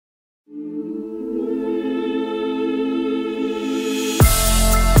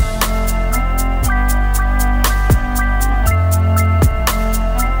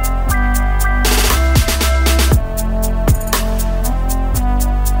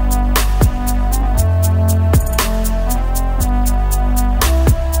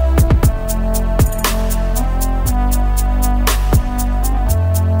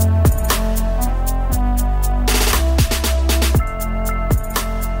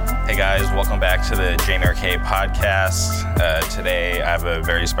Hey guys, welcome back to the JNRK podcast. Today I have a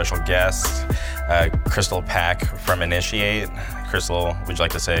very special guest, Crystal Pack from Initiate. Crystal, would you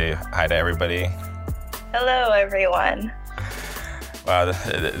like to say hi to everybody? Hello, everyone. Wow,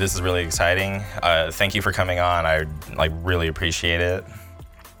 this is really exciting. Thank you for coming on. I really appreciate it.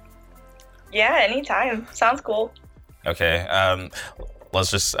 Yeah, anytime. Sounds cool. Okay, let's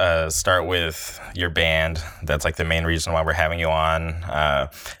just start with your band. That's the main reason why we're having you on.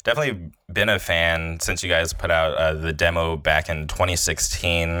 Definitely been a fan since you guys put out the demo back in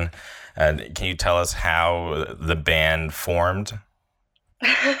 2016. Can you tell us how the band formed?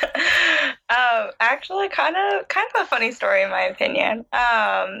 Actually, kind of a funny story in my opinion.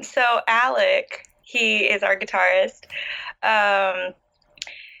 So Alec, he is our guitarist.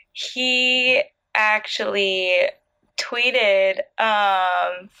 He actually tweeted,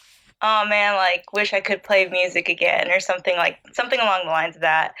 oh man, wish I could play music again, or something along the lines of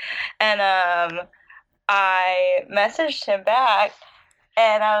that. And I messaged him back,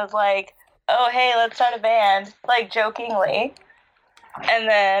 and I was like, oh hey, let's start a band, jokingly. And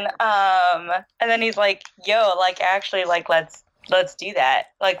then he's like, yo, actually, let's do that.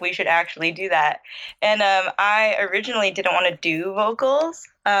 We should actually do that. And I originally didn't want to do vocals.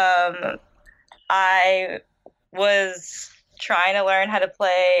 I was trying to learn how to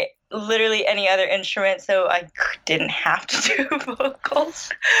play literally any other instrument, so I didn't have to do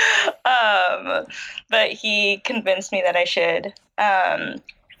vocals. But he convinced me that I should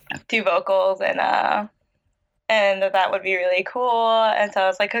do vocals, and that would be really cool. And so I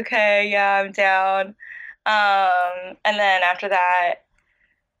was like, okay, yeah, I'm down. And then after that,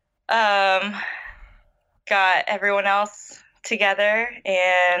 got everyone else together,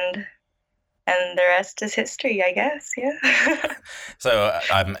 and the rest is history, I guess. Yeah. So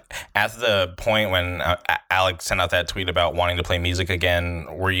at the point when Alex sent out that tweet about wanting to play music again,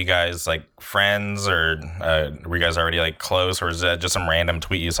 were you guys friends, or were you guys already close, or is that just some random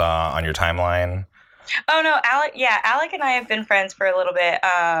tweet you saw on your timeline? Oh no, Alec and I have been friends for a little bit.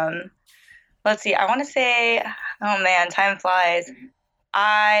 Let's see, I want to say, oh man, time flies.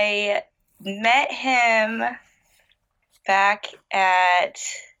 I met him back at,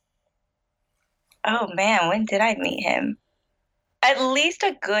 oh man, when did I meet him? At least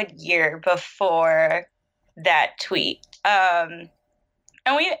a good year before that tweet. And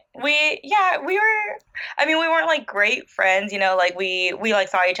we were, I mean, we weren't great friends, we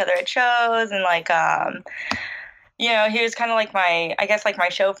saw each other at shows, and he was kind of my, I guess my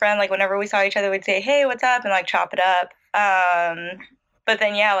show friend. Whenever we saw each other, we'd say, hey, what's up, and chop it up. But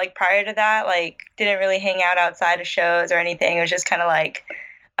then prior to that, didn't really hang out outside of shows or anything. It was just kind of like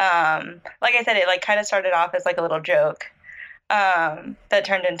I said, it kind of started off as a little joke that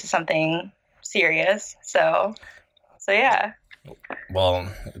turned into something serious. So yeah. Well,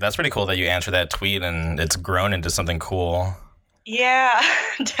 that's pretty cool that you answered that tweet and it's grown into something cool. Yeah,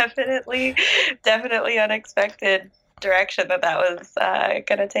 definitely unexpected direction that was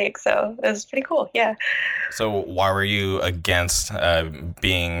gonna take. So it was pretty cool. Yeah. So why were you against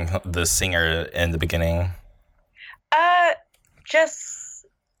being the singer in the beginning? Just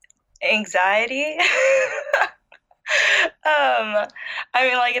anxiety. I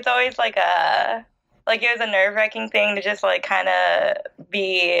mean, it's always it was a nerve-wracking thing to just kind of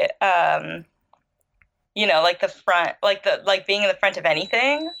be the front, being in the front of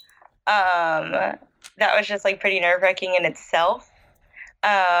anything. That was just pretty nerve-wracking in itself.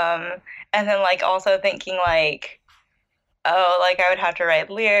 And then also thinking oh, I would have to write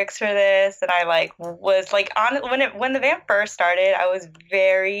lyrics for this, and I was on when the band first started, I was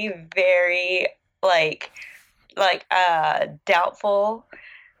very, very doubtful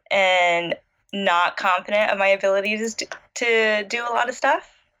and not confident of my abilities to do a lot of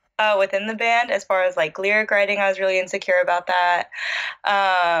stuff within the band. As far as lyric writing, I was really insecure about that.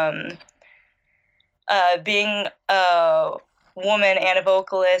 Being a woman and a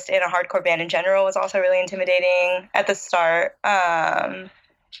vocalist in a hardcore band in general was also really intimidating at the start. And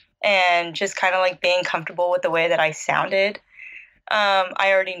just kind of being comfortable with the way that I sounded,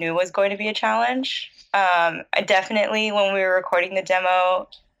 I already knew was going to be a challenge. I definitely, when we were recording the demo,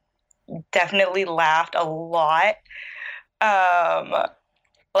 definitely laughed a lot,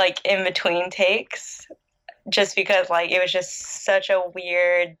 in between takes, just because it was just such a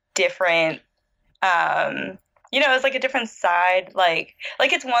weird, different, it was a different side.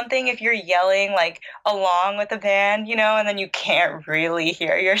 It's one thing if you're yelling along with the band, and then you can't really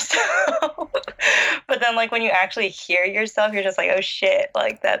hear yourself. But then when you actually hear yourself, you're just oh shit,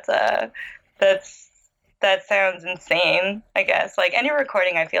 that's that sounds insane, I guess. Like any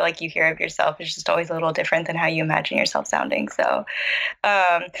recording I feel like you hear of yourself is just always a little different than how you imagine yourself sounding. So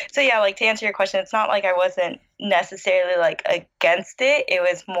yeah, like to answer your question, it's not like I wasn't necessarily like against it. It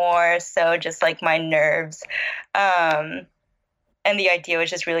was more so just like my nerves. And the idea was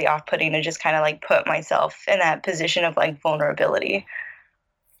just really off-putting to just kind of like put myself in that position of like vulnerability.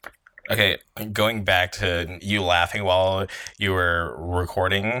 Okay, going back to you laughing while you were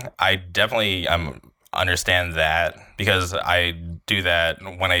recording, I definitely understand that because I do that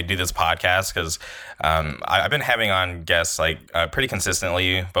when I do this podcast because I've been having on guests like pretty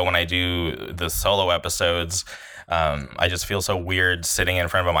consistently, but when I do the solo episodes, I just feel so weird sitting in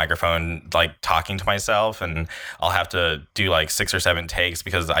front of a microphone, like talking to myself, and I'll have to do like 6 or 7 takes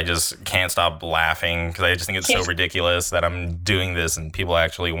because I just can't stop laughing because I just think it's so ridiculous that I'm doing this and people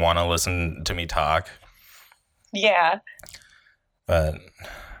actually want to listen to me talk. Yeah. But,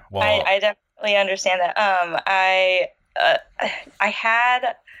 well, I definitely understand that. I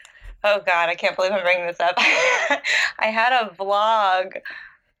had, oh God, I can't believe I'm bringing this up. I had a vlog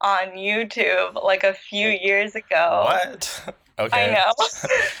on YouTube like a few years ago. What? Okay. I know.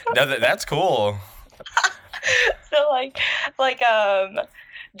 No, that's cool. So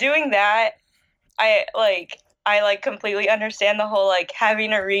doing that, I completely understand the whole like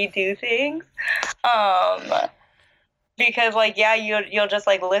having to redo things. Because like yeah, you'll just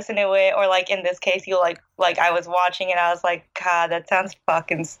like listen to it, or like in this case you'll like I was watching and I was like, God, that sounds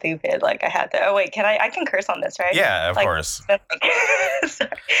fucking stupid. Like I had to. Oh wait, I can curse on this, right? Yeah, of course.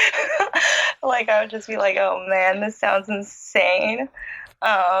 Sorry. Like I would just be like, oh man, this sounds insane.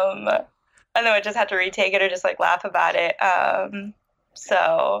 And then I just had to retake it or just like laugh about it.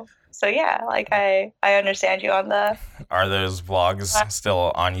 So yeah, like I understand you on the. Are those vlogs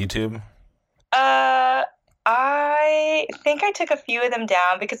still on YouTube? I think I took a few of them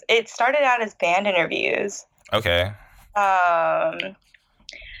down because it started out as band interviews. Okay. Started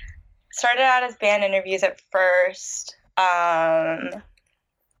out as band interviews at first. And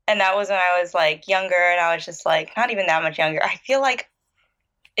that was when I was like younger and I was just like not even that much younger. I feel like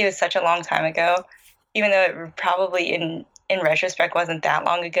it was such a long time ago, even though it probably in retrospect wasn't that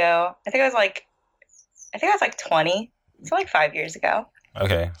long ago. I think I was like 20. So like 5 years ago.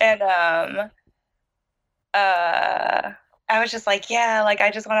 Okay. And I was just like, yeah, like I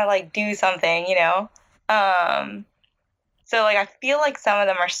just want to like do something, you know? So like I feel like some of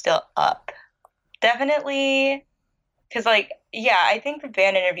them are still up. Definitely, because like, yeah, I think the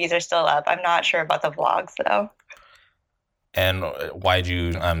band interviews are still up. I'm not sure about the vlogs though. And why'd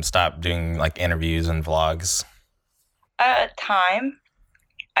you stop doing like interviews and vlogs? Time.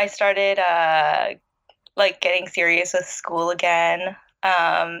 I started like getting serious with school again.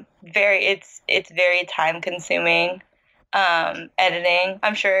 It's very time consuming. Editing.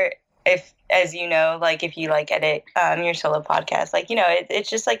 I'm sure if, as you know, like if you like edit your solo podcast, like, you know, it's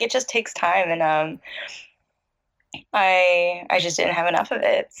just like it just takes time, and I just didn't have enough of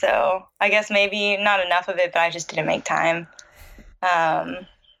it. So I guess maybe not enough of it, but I just didn't make time.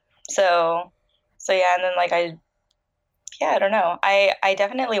 So yeah, and then like I don't know. I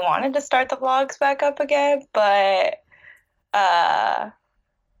definitely wanted to start the vlogs back up again, but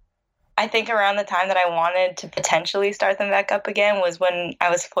I think around the time that I wanted to potentially start them back up again was when I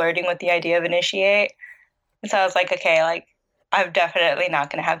was flirting with the idea of Initiate. And so I was like, okay, like I'm definitely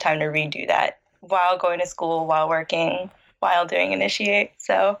not going to have time to redo that while going to school, while working, while doing Initiate.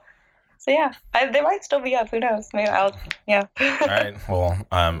 So yeah, they might still be up. Who knows? Maybe yeah. All right. Well,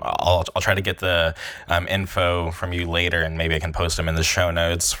 I'll try to get the info from you later, and maybe I can post them in the show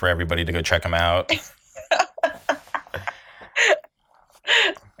notes for everybody to go check them out.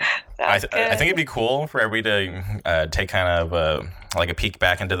 I think it'd be cool for everybody to take kind of a peek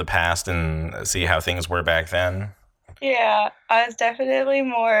back into the past and see how things were back then. Yeah, I was definitely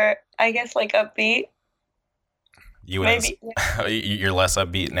more, I guess, like upbeat. Maybe you're less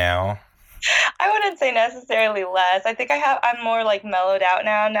upbeat now. I wouldn't say necessarily less. I think I'm more like mellowed out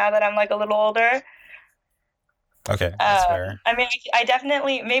now that I'm like a little older. Okay, that's fair. I mean, I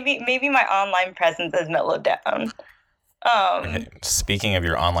definitely maybe my online presence has mellowed down. Okay. Speaking of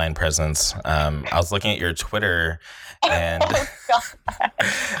your online presence, I was looking at your Twitter, and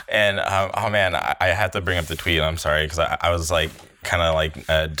oh man, I have to bring up the tweet. I'm sorry because I was like kind of like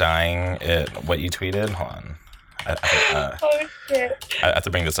dying at what you tweeted. Hold on. Oh shit! I have to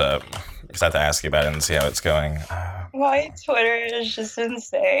bring this up because I have to ask you about it and see how it's going. My Twitter is just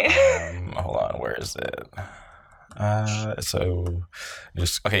insane. Hold on, where is it?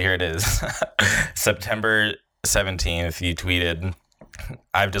 Okay, here it is. September 17th, you tweeted,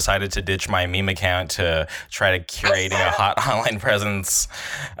 I've decided to ditch my meme account to try to curating a hot online presence.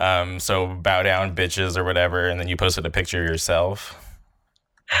 So bow down, bitches, or whatever, and then you posted a picture of yourself.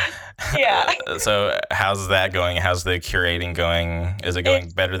 Yeah. So how's that going? How's the curating going? Is it going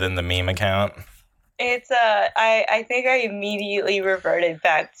better than the meme account? It's I think I immediately reverted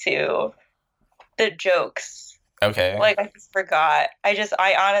back to the jokes. Okay. Like, I just forgot. I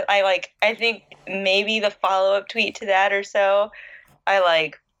think maybe the follow-up tweet to that or so,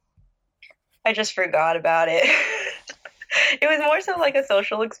 I just forgot about it. It was more so like a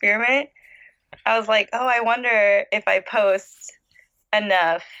social experiment. I was like, oh, I wonder if I post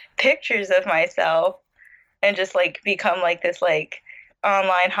enough pictures of myself and just like become like this like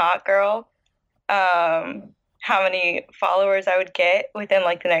online hot girl, how many followers I would get within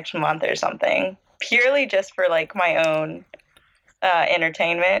like the next month or something, purely just for like my own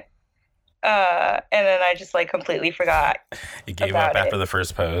entertainment. And then I just like completely forgot. You gave up after the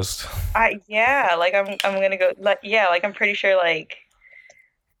first post. I'm gonna go. I'm pretty sure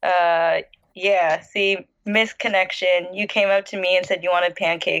see, misconnection. You came up to me and said you wanted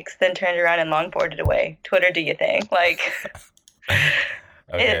pancakes, then turned around and longboarded away. Twitter, do you think? Like,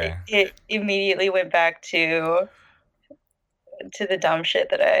 okay. it immediately went back to the dumb shit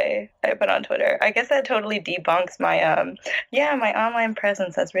that I put on Twitter. I guess that totally debunks my my online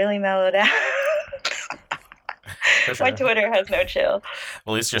presence has really mellowed out. Sure. My Twitter has no chill.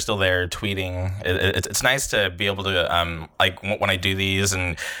 Well, at least you're still there tweeting. It's nice to be able to like when I do these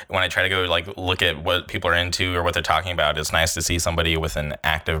and when I try to go like look at what people are into or what they're talking about. It's nice to see somebody with an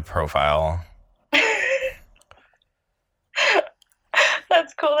active profile.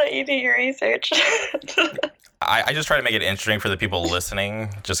 That's cool that you do your research. I just try to make it interesting for the people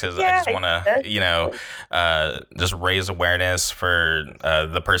listening, just because I just want to, just raise awareness for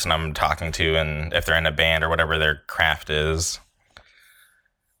the person I'm talking to, and if they're in a band or whatever their craft is.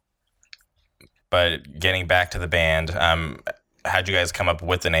 But getting back to the band, how'd you guys come up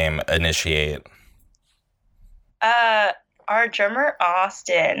with the name Initiate? Our drummer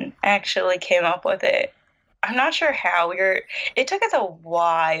Austin actually came up with it. I'm not sure how it took us a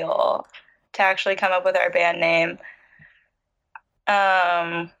while to actually come up with our band name.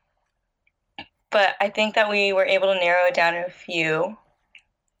 But I think that we were able to narrow it down to a few.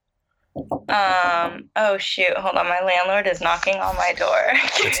 Oh shoot, hold on, my landlord is knocking on my door.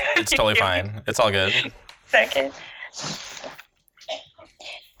 It's totally fine. It's all good. Second.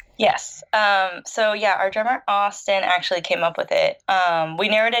 Yes. So yeah, our drummer Austin actually came up with it. We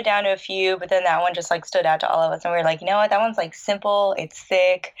narrowed it down to a few, but then that one just like stood out to all of us, and we were like, you know what, that one's like simple, it's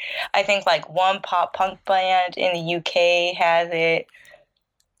sick. I think like one pop punk band in the UK has it,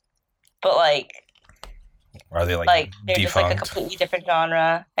 but like, are they like they're defunct? Just like a completely different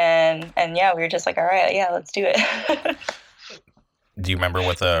genre, and yeah, we were just like, all right, yeah, let's do it. Do you remember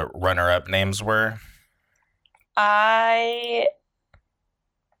what the runner-up names were?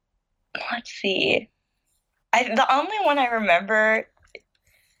 Let's see. The only one I remember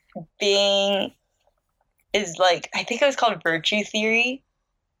being is like, I think it was called Virtue Theory,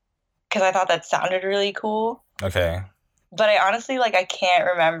 because I thought that sounded really cool. Okay. But I honestly I can't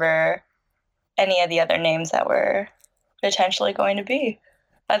remember any of the other names that were potentially going to be,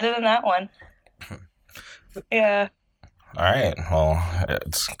 other than that one. Yeah. All right. Well,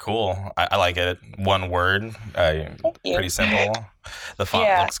 it's cool. I like it. One word. Pretty simple. The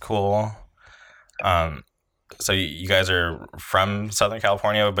font looks cool. So you guys are from Southern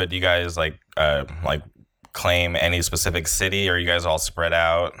California, but do you guys like claim any specific city, or are you guys all spread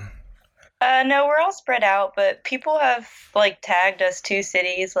out? No, we're all spread out, but people have like tagged us 2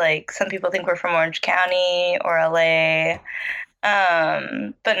 cities. Like, some people think we're from Orange County or LA.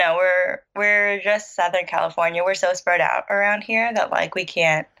 But no, we're just Southern California. We're so spread out around here that like we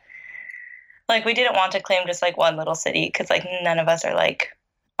can't, like, we didn't want to claim just like one little city, because like none of us are like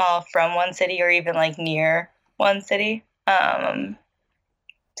all from one city or even like near one city. So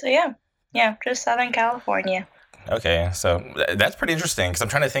yeah, just Southern California. Okay, so that's pretty interesting, because I'm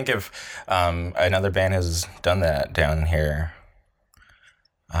trying to think if another band has done that down here.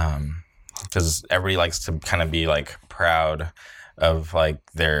 Because everybody likes to kind of be like proud of like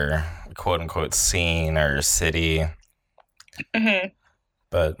their quote unquote scene or city. Mm-hmm.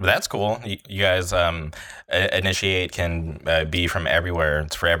 But that's cool. You guys Initiate can be from everywhere.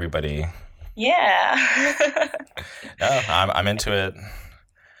 It's for everybody. Yeah. No, I'm into it.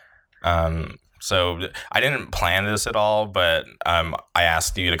 So I didn't plan this at all, but I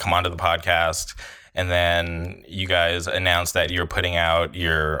asked you to come onto the podcast, and then you guys announced that you're putting out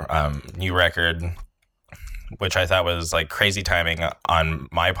your new record, which I thought was like crazy timing on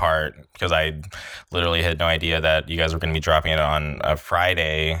my part because I literally had no idea that you guys were going to be dropping it on a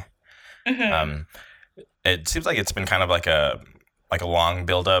Friday. Hmm. It seems like it's been kind of like a long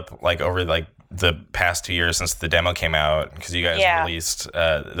build up, like over like the past 2 years since the demo came out, because you guys Yeah. released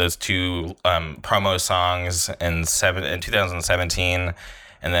those two promo songs in 2017,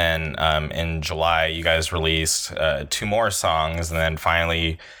 and then in July you guys released two more songs, and then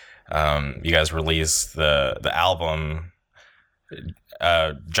finally you guys released the album.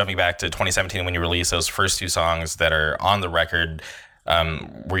 Jumping back to 2017 when you released those first two songs that are on the record,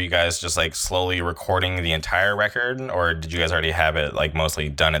 were you guys just like slowly recording the entire record, or did you guys already have it like mostly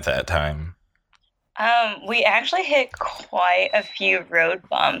done at that time? We actually hit quite a few road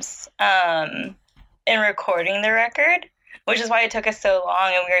bumps in recording the record, which is why it took us so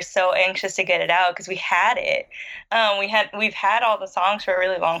long, and we were so anxious to get it out because we had it. We've had all the songs for a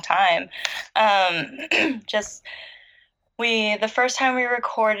really long time. Just the first time we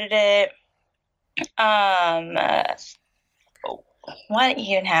recorded it, what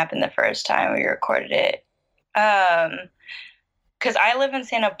even happened the first time we recorded it? Because I live in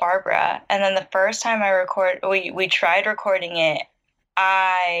Santa Barbara, and then the first time we tried recording it,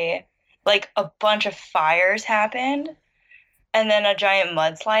 like a bunch of fires happened, and then a giant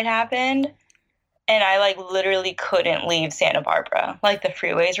mudslide happened, and I like literally couldn't leave Santa Barbara. Like the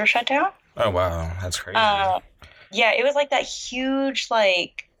freeways were shut down. Oh wow, that's crazy. Yeah, it was like that huge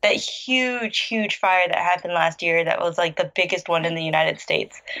fire that happened last year. That was like the biggest one in the United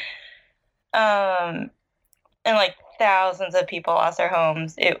States. And like thousands of people lost their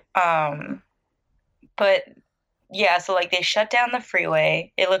homes. But yeah, so like they shut down the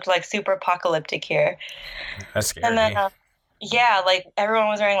freeway. It looked like super apocalyptic here. That's scary. And then yeah, like everyone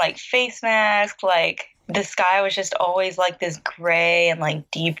was wearing like face masks. Like the sky was just always like this gray and like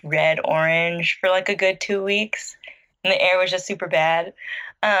deep red orange for like a good 2 weeks, and the air was just super bad.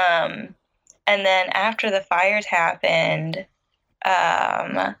 And then after the fires happened,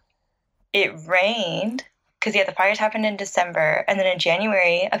 it rained because yeah, the fires happened in December, and then in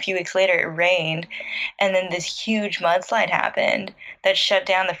January, a few weeks later, it rained, and then this huge mudslide happened that shut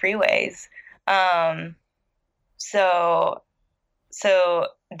down the freeways. So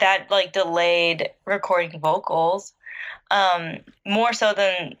that like delayed recording vocals, more so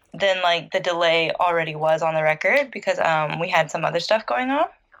than like the delay already was on the record because we had some other stuff going on.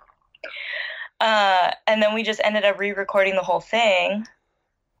 And then we just ended up re-recording the whole thing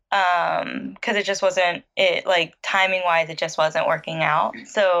because it just wasn't like timing wise it just wasn't working out.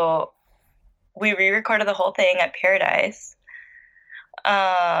 So we re-recorded the whole thing at Paradise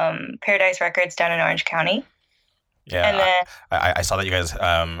Records down in Orange County. Yeah, and then I saw that you guys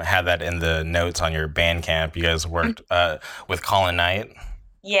had that in the notes on your Bandcamp. You guys worked with Colin Knight.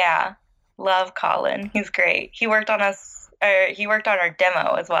 Yeah, love Colin. He's great. He worked on our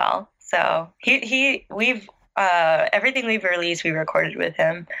demo as well. So we've everything we've released we recorded with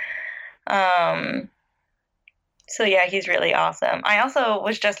him. So yeah, he's really awesome. I also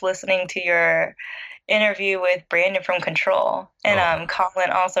was just listening to your interview with Brandon from Control, and Colin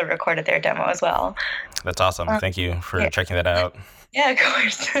also recorded their demo as well. That's awesome. Thank you for checking that out. Yeah, of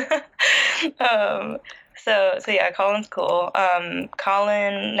course. So yeah, Colin's cool.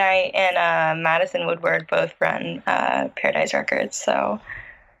 Colin Knight and Madison Woodward both run Paradise Records, so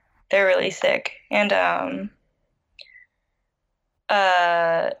they're really sick. And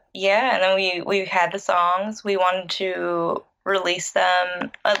yeah, and then we had the songs. We wanted to release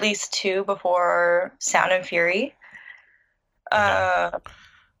them at least 2 before Sound and Fury. Okay.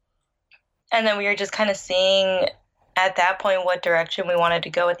 And then we were just kind of seeing at that point what direction we wanted to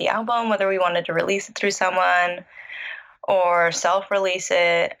go with the album, whether we wanted to release it through someone or self-release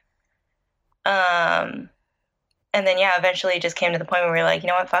it. And then, yeah, eventually it just came to the point where we were like, you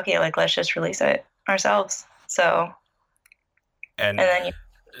know what, fuck it, like, let's just release it ourselves. So, and then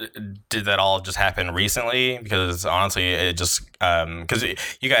did that all just happen recently? Because honestly, it just because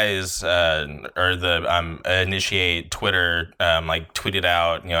you guys or the Initiate Twitter like tweeted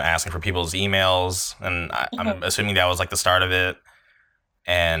out, asking for people's emails, and I'm assuming that was like the start of it.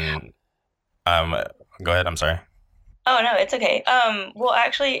 And go ahead. I'm sorry. Oh no, it's okay. Well,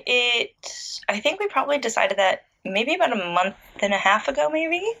 actually, I think we probably decided that maybe about a month and a half ago,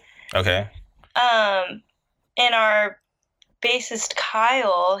 maybe. Okay. And our bassist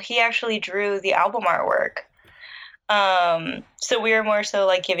Kyle, he actually drew the album artwork. So we were more so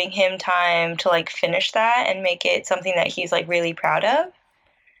like giving him time to like finish that and make it something that he's like really proud of.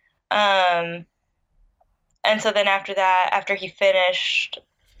 And so then after that, after he finished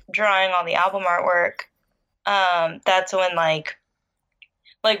drawing all the album artwork, that's when like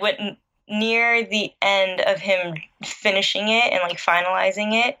when near the end of him finishing it and like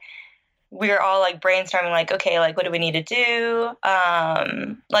finalizing it, we were all like brainstorming, like, okay, like what do we need to do?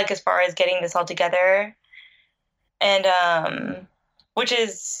 Like as far as getting this all together. And which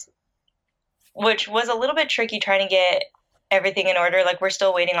was a little bit tricky trying to get everything in order. Like we're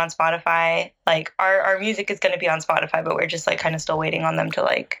still waiting on Spotify. Like our music is going to be on Spotify, but we're just like kind of still waiting on them to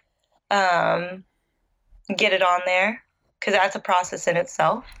like get it on there, because that's a process in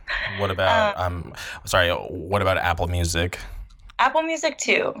itself. What about what about Apple Music? Apple Music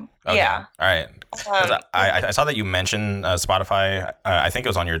too. Okay. Yeah. All right. 'Cause I saw that you mentioned Spotify. I think it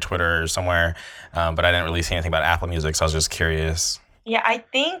was on your Twitter or somewhere, but I didn't really see anything about Apple Music, so I was just curious. Yeah, I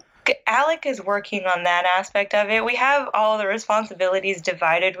think Alec is working on that aspect of it. We have all the responsibilities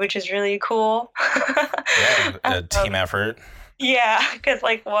divided, which is really cool. Yeah, a team effort. Yeah, because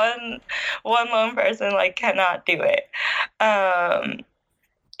like one lone person like cannot do it. And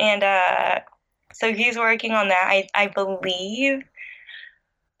so he's working on that. I believe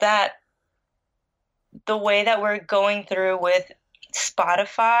that the way that we're going through with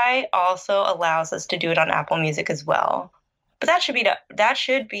Spotify also allows us to do it on Apple Music as well. But that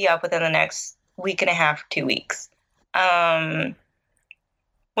should be up within the next week and a half, 2 weeks,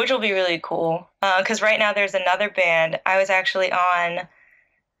 which will be really cool. Because right now there's another band. I was actually on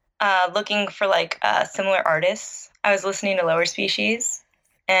looking for like similar artists. I was listening to Lower Species.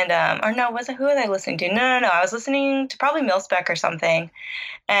 And, or no, who was I listening to? No. I was listening to probably Milspec or something.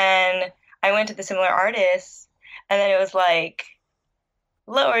 And I went to the similar artists, and then it was like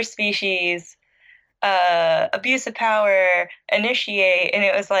Lower Species, Abuse of Power, Initiate, and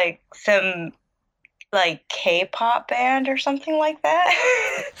it was like some like K-pop band or something like that.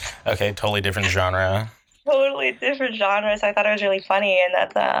 Okay, totally different genre. Totally different genres. I thought it was really funny, and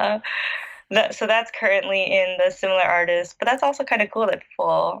so that's currently in the similar artists, but that's also kind of cool that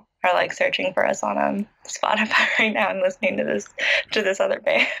people are like searching for us on Spotify right now and listening to this other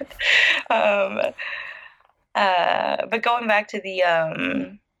band. But going back to the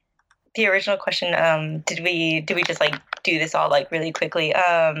original question, did we just like do this all like really quickly?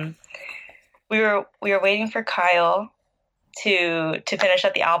 We were waiting for Kyle to finish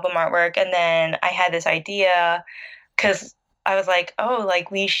up the album artwork, and then I had this idea because I was like, oh, like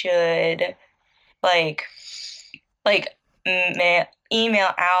we should like email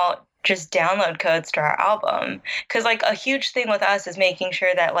out just download codes to our album, because like a huge thing with us is making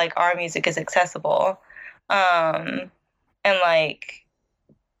sure that like our music is accessible, and like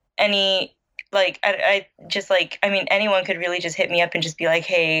any like I just like, I mean, anyone could really just hit me up and just be like,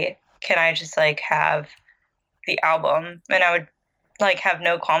 hey, can I just like have the album? And I would like have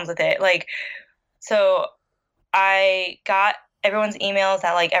no qualms with it. Like, so I got everyone's emails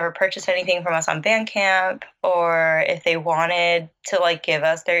that like ever purchased anything from us on Bandcamp, or if they wanted to like give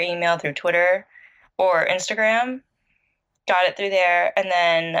us their email through Twitter or Instagram, got it through there. And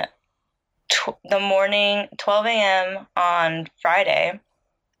then the morning, 12 a.m. on Friday,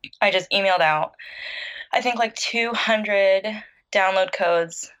 I just emailed out, I think like 200 download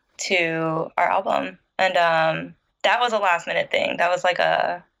codes to our album. And that was a last minute thing. That was like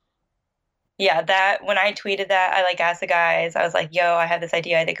that when I tweeted that, I like asked the guys, I was like, yo, I have this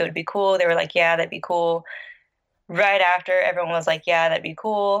idea, I think it would be cool. They were like, yeah, that'd be cool. Right after, everyone was like, yeah, that'd be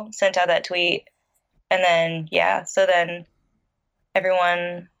cool. Sent out that tweet. And then, so then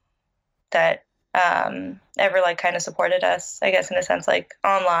everyone that ever like kind of supported us, I guess in a sense, like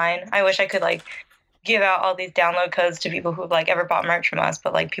online. I wish I could like give out all these download codes to people who like ever bought merch from us,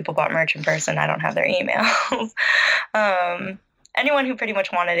 but like people bought merch in person. I don't have their emails. Anyone who pretty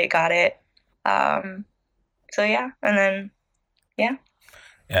much wanted it got it. So yeah, and then yeah,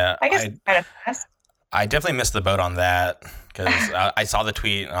 I guess kind of fast. I definitely missed the boat on that, because I saw the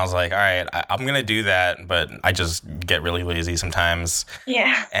tweet and I was like, all right, I'm gonna do that, but I just get really lazy sometimes.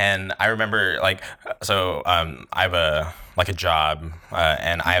 Yeah. And I remember like, so I have a job,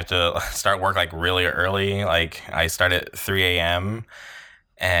 and I have to start work like really early. Like I start at 3 a.m.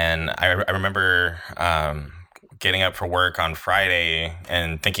 and I remember getting up for work on Friday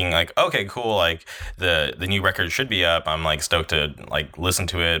and thinking like, okay, cool, like the new record should be up. I'm like stoked to like listen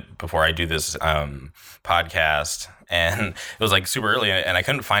to it before I do this podcast. And it was like super early and I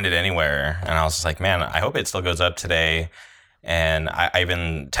couldn't find it anywhere. And I was just like, man, I hope it still goes up today. And I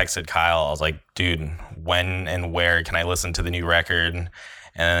even texted Kyle. I was like, dude, when and where can I listen to the new record?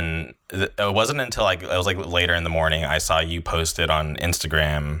 And it wasn't until like it was like later in the morning I saw you post it on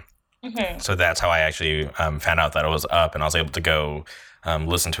Instagram. Mm-hmm. So that's how I actually found out that it was up, and I was able to go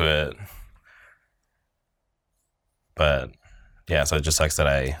listen to it. But yeah, so it just sucks that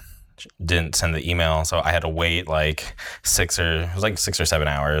I didn't send the email, so I had to wait like 6 or 7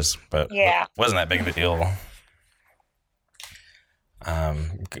 hours, but Yeah. wasn't that big of a deal.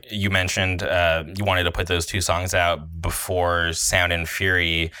 You mentioned you wanted to put those two songs out before Sound and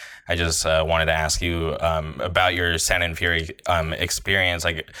Fury. I just wanted to ask you about your Sound and Fury experience.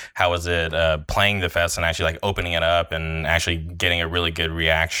 Like, how was it playing the fest and actually like opening it up and actually getting a really good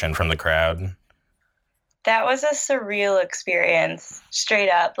reaction from the crowd? That was a surreal experience, straight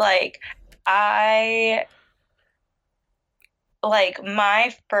up. Like, I like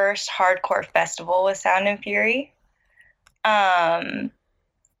my first hardcore festival was Sound and Fury. And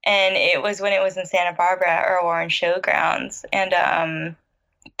it was when it was in Santa Barbara at Earl Warren Showgrounds. And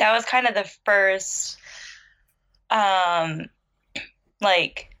that was kind of the first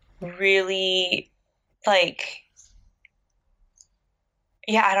like really like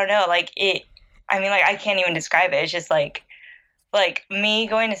yeah, I don't know, like it I mean, like I can't even describe it. It's just like me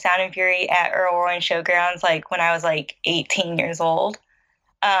going to Sound and Fury at Earl Warren Showgrounds like when I was like 18 years old.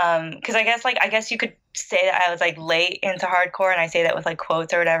 Because I guess you could say that I was like late into hardcore, and I say that with like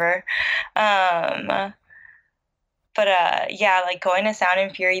quotes or whatever. But yeah, like going to Sound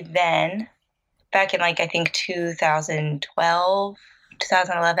and Fury then, back in like I think 2012,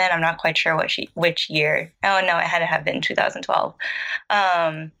 2011. I'm not quite sure which year. Oh no, it had to have been 2012.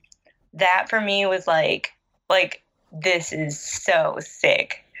 That for me was like this is so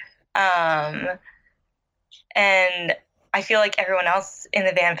sick. And I feel like everyone else in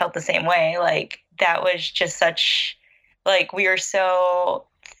the van felt the same way. Like that was just such like we were so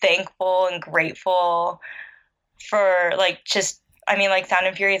thankful and grateful for like just I mean like Sound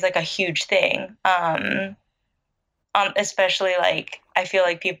and Fury is like a huge thing. Especially like I feel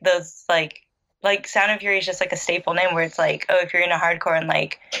like people those like Sound and Fury is just like a staple name where it's like, oh, if you're into hardcore and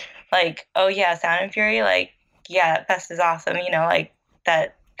like oh yeah, Sound and Fury, like yeah, that fest is awesome, you know, like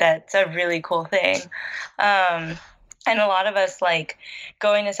that's a really cool thing. And a lot of us like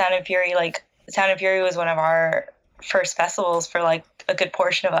going to Sound and Fury, like Sound and Fury was one of our first festivals for like a good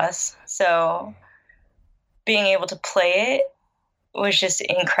portion of us. So being able to play it was just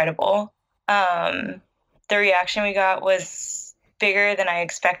incredible. The reaction we got was bigger than I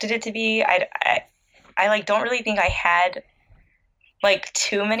expected it to be. I like don't really think I had like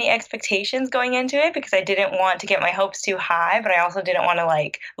too many expectations going into it because I didn't want to get my hopes too high, but I also didn't want to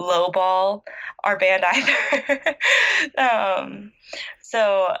like lowball our band either.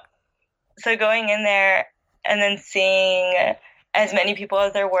 So going in there and then seeing as many people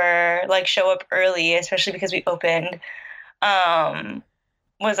as there were like show up early, especially because we opened,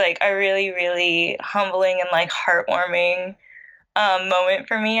 was like a really, really humbling and like heartwarming moment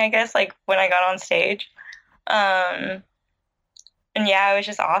for me, I guess, like when I got on stage. And yeah, it was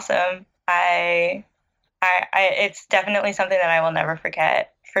just awesome. I it's definitely something that I will never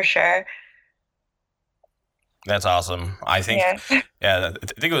forget, for sure. That's awesome. I think, I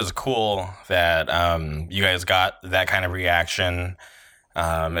think it was cool that you guys got that kind of reaction.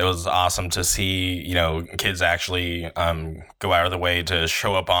 It was awesome to see, you know, kids actually go out of the way to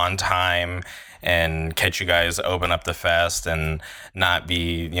show up on time and catch you guys open up the fest and not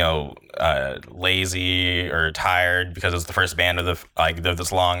be, you know, lazy or tired because it's the first band of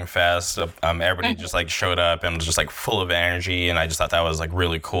this long fest. Everybody just like showed up and was just like full of energy, and I just thought that was like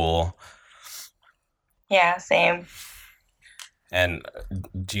really cool. Yeah, same. And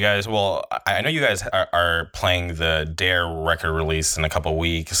do you guys, well, I know you guys are playing the Dare record release in a couple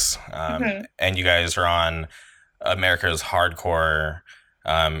weeks, and you guys are on America's Hardcore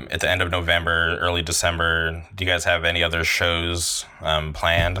at the end of November, early December. Do you guys have any other shows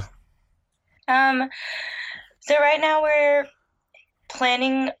planned? So right now we're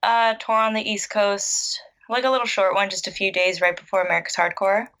planning a tour on the East Coast, like a little short one, just a few days right before America's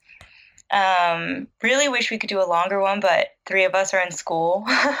Hardcore. Really wish we could do a longer one, but 3 of us are in school,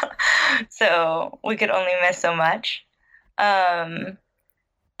 so we could only miss so much. And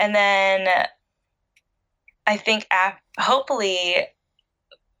then I think hopefully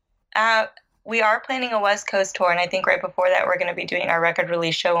we are planning a West Coast tour, and I think right before that we're going to be doing our record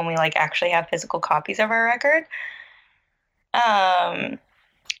release show when we like actually have physical copies of our record.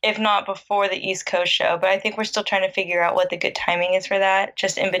 If not before the East Coast show, but I think we're still trying to figure out what the good timing is for that,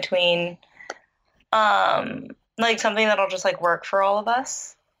 just in between, like something that'll just like work for all of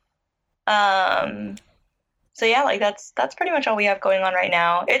us. So yeah, like that's pretty much all we have going on right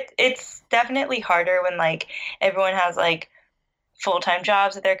now. It's definitely harder when like everyone has like full-time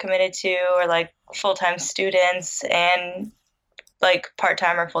jobs that they're committed to, or like full-time students and like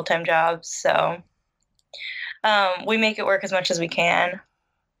part-time or full-time jobs. So we make it work as much as we can.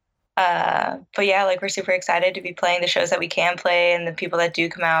 But yeah, like we're super excited to be playing the shows that we can play and the people that do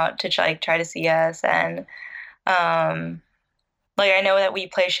come out to try to see us. And um, like I know that we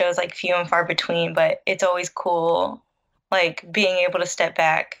play shows like few and far between, but it's always cool like being able to step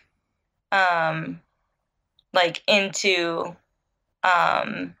back um, like into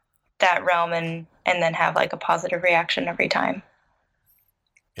um, that realm and then have like a positive reaction every time.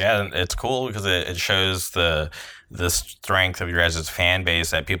 Yeah, it's cool because it shows the strength of your guys' fan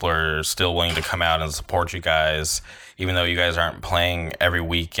base, that people are still willing to come out and support you guys, even though you guys aren't playing every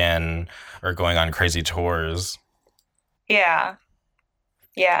weekend or going on crazy tours. Yeah,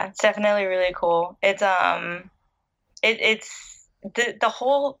 yeah, it's definitely really cool. It's the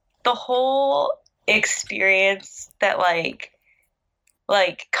whole experience that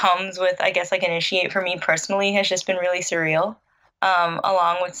like comes with, I guess, like Initiate for me personally has just been really surreal.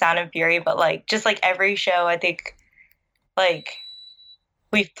 Along with Sound and Fury, but like just like every show I think like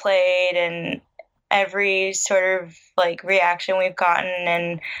we've played and every sort of like reaction we've gotten,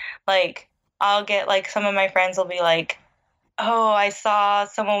 and like I'll get like some of my friends will be like, "Oh, I saw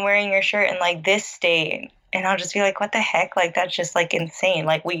someone wearing your shirt in like this state." And I'll just be like, "What the heck? Like that's just like insane.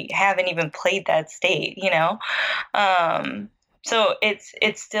 Like we haven't even played that state, you know?" Um so it's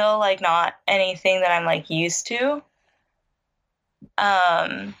still like not anything that I'm like used to.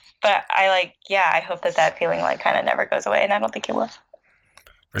 But I like, yeah, I hope that feeling like kind of never goes away, and I don't think it will.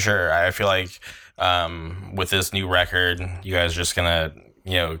 For sure. I feel like with this new record, you guys are just gonna,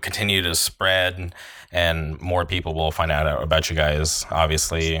 continue to spread, and more people will find out about you guys.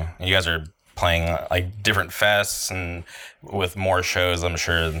 Obviously, and you guys are playing like different fests, and with more shows, I'm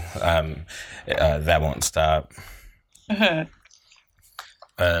sure that won't stop. Mm-hmm.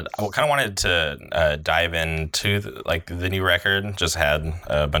 I kind of wanted to dive into the new record. Just had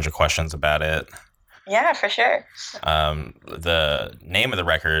a bunch of questions about it. Yeah, for sure. The name of the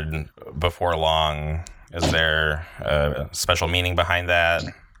record, Before Long, is there a special meaning behind that?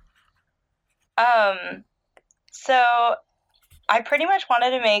 So I pretty much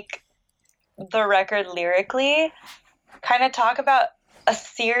wanted to make the record lyrically kind of talk about a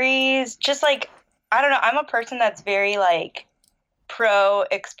series, just like, I don't know, I'm a person that's very like pro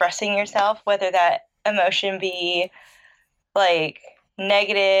expressing yourself, whether that emotion be like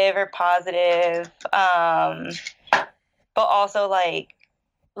negative or positive. But also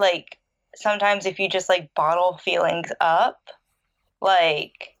like sometimes if you just like bottle feelings up,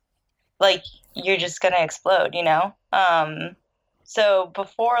 like like you're just gonna explode, you know? So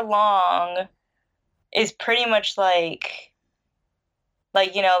Before Long is pretty much like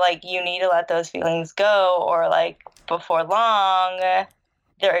you know, like you need to let those feelings go, or like before long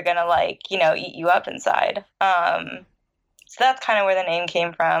they're gonna like, you know, eat you up inside. So that's kind of where the name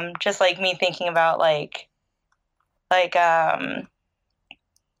came from, just like me thinking about like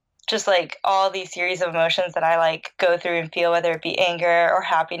just like all these series of emotions that I like go through and feel, whether it be anger or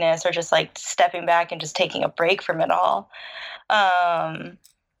happiness or just like stepping back and just taking a break from it all.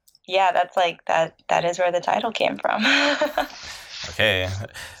 Yeah, that's like that is where the title came from. Okay.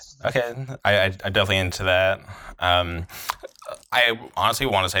 I'm definitely into that. I honestly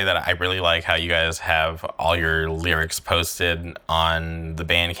want to say that I really like how you guys have all your lyrics posted on the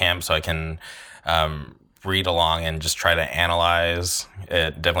Bandcamp, so I can read along and just try to analyze.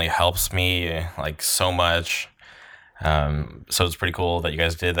 It definitely helps me like so much. So it's pretty cool that you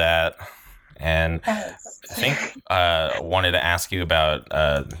guys did that. And I think wanted to ask you about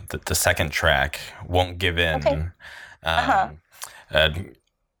the second track, Won't Give In. Okay. Uh-huh.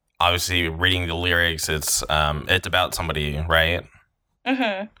 Obviously, reading the lyrics, it's about somebody, right?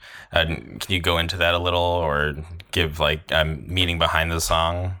 Mm-hmm. Can you go into that a little, or give like a meaning behind the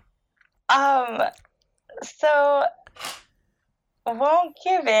song? So Won't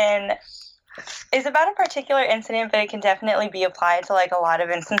Give In is about a particular incident, but it can definitely be applied to like a lot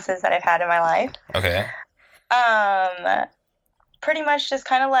of instances that I've had in my life. Okay. Pretty much just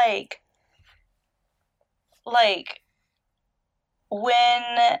kind of like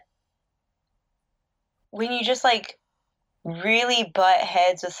when you just like really butt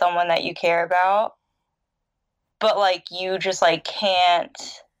heads with someone that you care about, but like you just can't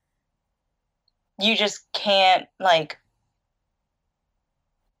like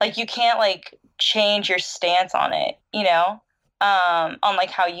you can't like change your stance on it, you know, on like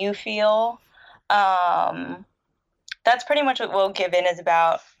how you feel. That's pretty much what Will Give In is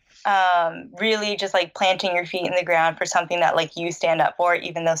about. Really just like planting your feet in the ground for something that like you stand up for,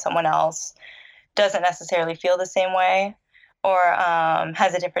 even though someone else doesn't necessarily feel the same way, or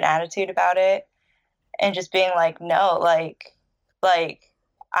has a different attitude about it, and just being like, no, like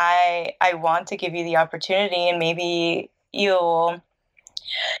I want to give you the opportunity, and maybe you'll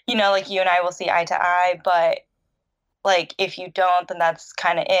like you and I will see eye to eye, but like if you don't, then that's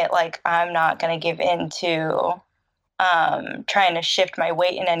kind of it. Like I'm not going to give in to trying to shift my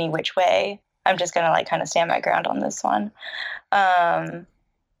weight in any which way. I'm just going to like kind of stand my ground on this one. So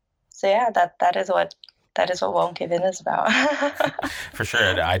yeah, that is what Won't Give In is about. For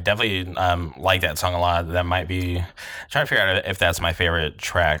sure. I definitely like that song a lot. That might be trying to figure out if that's my favorite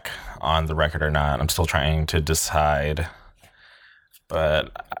track on the record or not. I'm still trying to decide.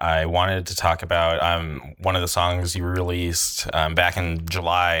 But I wanted to talk about one of the songs you released back in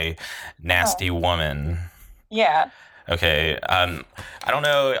July, Nasty Woman. Yeah. Okay. I don't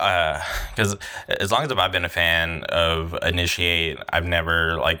know, because as long as I've been a fan of Initiate, I've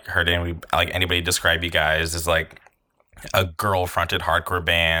never like heard anybody describe you guys as like a girl fronted hardcore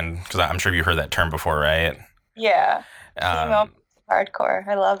band, because I'm sure you heard that term before, right? Yeah. Female hardcore.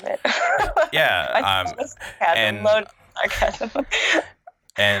 I love it. Yeah. And load sarcasm.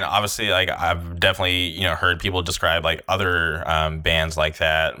 And obviously, like I've definitely heard people describe like other bands like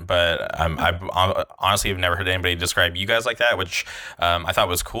that, but I've honestly have never heard anybody describe you guys like that, which I thought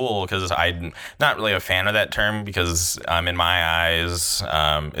was cool, because I'm not really a fan of that term, because in my eyes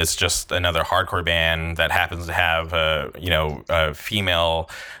it's just another hardcore band that happens to have female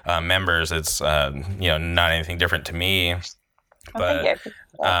members. It's not anything different to me, but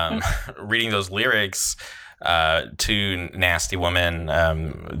reading those lyrics to Nasty Woman,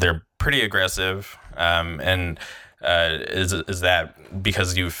 they're pretty aggressive, and is that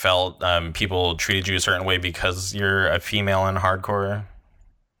because you felt people treated you a certain way because you're a female in hardcore?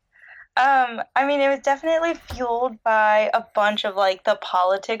 I mean, it was definitely fueled by a bunch of like the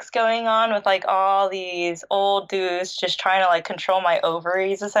politics going on with like all these old dudes just trying to like control my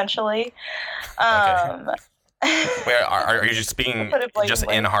ovaries, essentially. Okay. Where are you just speaking just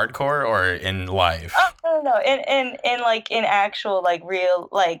in hardcore or in life? Oh no, in actual like real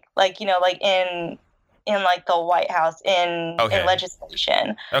like in like the White House in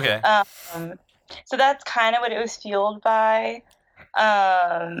legislation. Okay. So that's kind of what it was fueled by.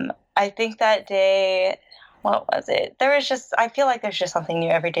 I think that day, what was it? I feel like there's just something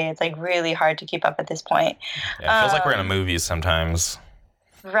new every day. It's like really hard to keep up at this point. Yeah, it feels like we're in a movie sometimes.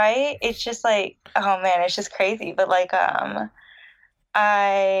 Right? It's just like, oh man, it's just crazy. But like, I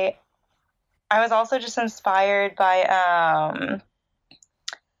was also just inspired by,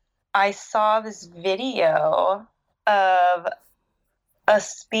 I saw this video of a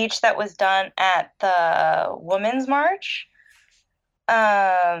speech that was done at the Women's March.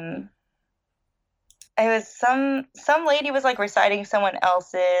 It was some lady was like reciting someone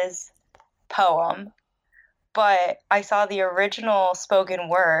else's poem, but I saw the original spoken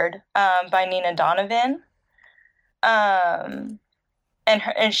word by Nina Donovan, and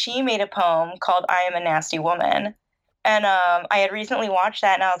she made a poem called "I Am a Nasty Woman," and I had recently watched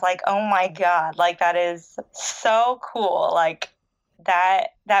that, and I was like, "Oh my god! Like that is so cool! Like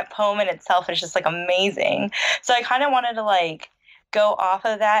that poem in itself is just like amazing." So I kind of wanted to like go off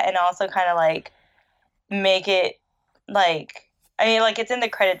of that, and also kind of like make it like. I mean, like, it's in the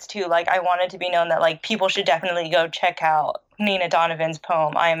credits, too. Like, I wanted to be known that, like, people should definitely go check out Nina Donovan's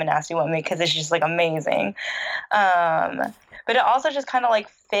poem, I Am a Nasty Woman, because it's just, like, amazing. But it also just kind of, like,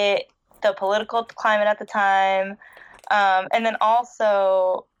 fit the political climate at the time. And then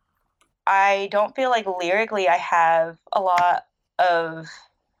also, I don't feel like lyrically I have a lot of,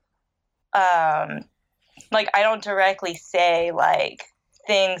 like, I don't directly say, like,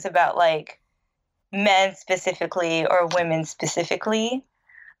 things about, like, men specifically or women specifically.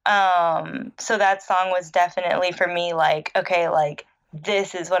 So that song was definitely for me like, okay, like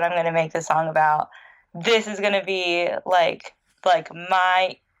this is what I'm going to make the song about. This is going to be like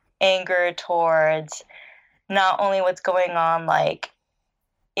my anger towards not only what's going on like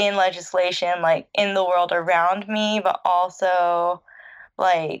in legislation, like in the world around me, but also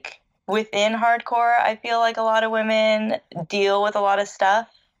like within hardcore. I feel like a lot of women deal with a lot of stuff.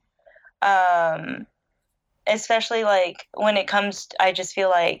 Especially like when it comes I just feel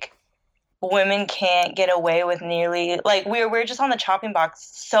like women can't get away with nearly like we're just on the chopping block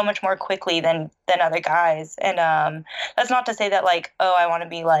so much more quickly than other guys. And that's not to say that like, oh, I want to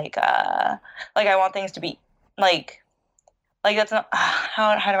be like I want things to be like that's not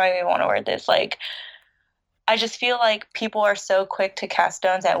how do I even want to word this? Like I just feel like people are so quick to cast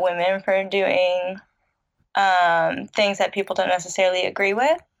stones at women for doing things that people don't necessarily agree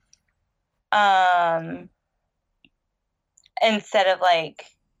with. Instead of like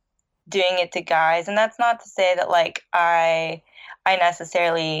doing it to guys. And that's not to say that like I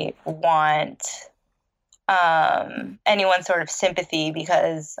necessarily want anyone's sort of sympathy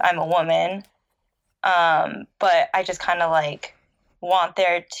because I'm a woman. But I just kind of like want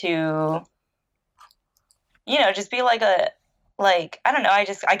there to, you know, just be like I don't know, I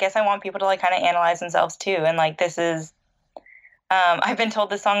guess I want people to like kind of analyze themselves too. And like, this is, I've been told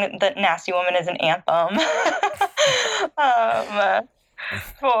this song, that Nasty Woman, is an anthem.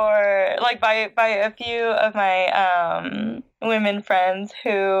 For like by a few of my women friends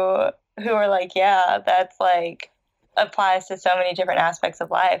who are like, yeah, that's like applies to so many different aspects of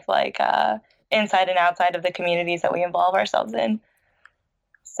life, like inside and outside of the communities that we involve ourselves in.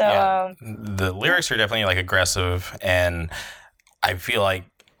 So yeah. The lyrics are definitely like aggressive, and I feel like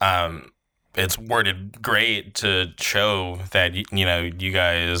it's worded great to show that you know, you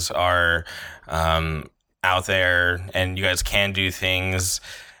guys are out there and you guys can do things,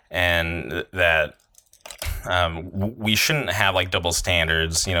 and that we shouldn't have like double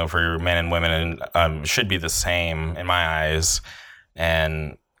standards, you know, for men and women, and should be the same in my eyes.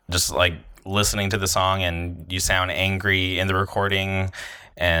 And just like listening to the song, and you sound angry in the recording,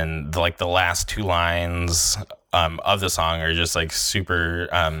 and like the last two lines of the song are just like super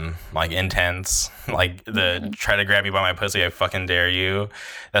like intense, like the try to grab me by my pussy, I fucking dare you.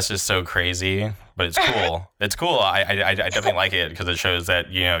 That's just so crazy, but it's cool. It's cool. I definitely like it because it shows that,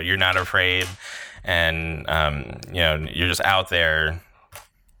 you know, you're not afraid, and you know, you're just out there.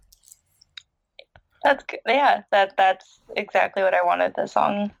 That's good. Yeah, that's exactly what I wanted the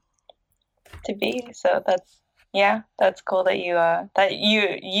song to be. So that's cool that you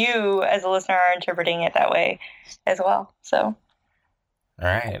as a listener are interpreting it that way as well. So all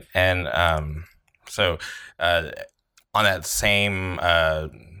right. And so on that same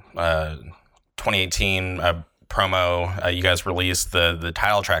 2018 promo, you guys released the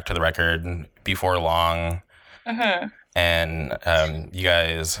title track to the record, Before Long. Mm-hmm. And you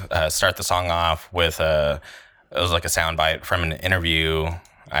guys start the song off with it was like a soundbite from an interview.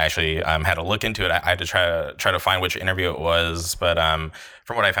 I actually had to look into it. I had to try to find which interview it was, but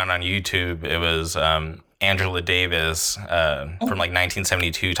from what I found on YouTube, it was Angela Davis from like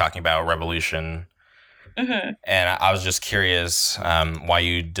 1972 talking about revolution. Mm-hmm. And I was just curious why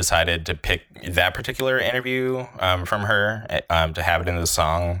you decided to pick that particular interview from her to have it in the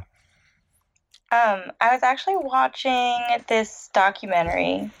song. I was actually watching this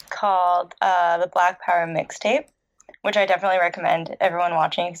documentary called The Black Power Mixtape, which I definitely recommend everyone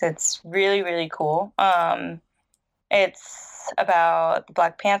watching because it's really, really cool. It's about the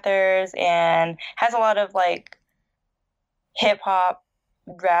Black Panthers and has a lot of like hip hop,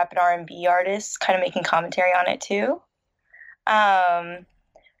 rap, and R&B artists kind of making commentary on it too. But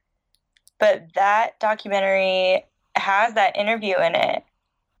that documentary has that interview in it.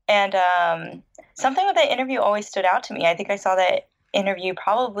 And something with that interview always stood out to me. I think I saw that interview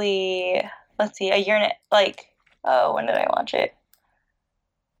probably, a year and when did I watch it?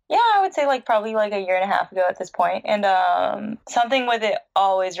 Yeah, I would say like probably like a year and a half ago at this point. And something with it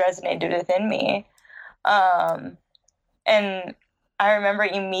always resonated within me. And I remember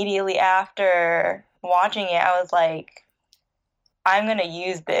immediately after watching it, I was like, I'm going to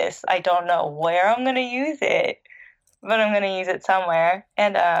use this. I don't know where I'm going to use it, but I'm going to use it somewhere.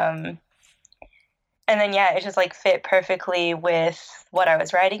 And then, yeah, it just like fit perfectly with what I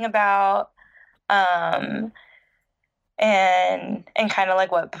was writing about. And kind of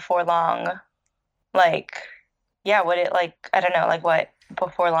like what Before Long, like, yeah, what it like, I don't know, like what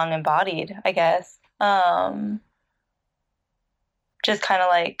Before Long embodied, I guess. Just kind of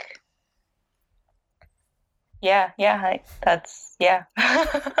like, yeah.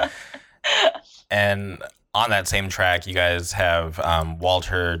 And on that same track, you guys have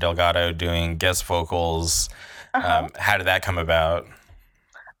Walter Delgado doing guest vocals. How did that come about?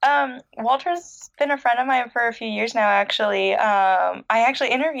 Walter's been a friend of mine for a few years now, actually. I actually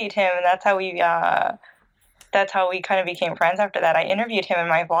interviewed him, and that's how we kind of became friends after that. I interviewed him in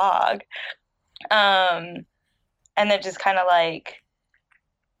my vlog. And then just kind of like,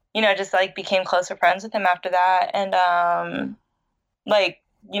 you know, just like became closer friends with him after that. And like,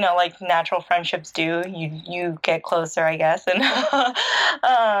 you know, like natural friendships do, you get closer, I guess. And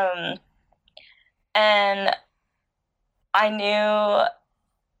and I knew,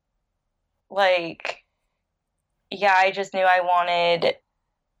 like, yeah, I just knew I wanted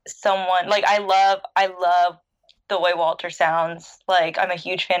someone, like, I love the way Walter sounds. Like, I'm a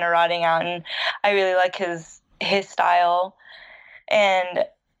huge fan of Rotting Out, and I really like his style. And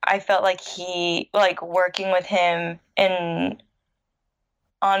I felt like working with him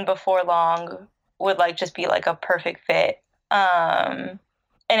on Before Long would like just be like a perfect fit. And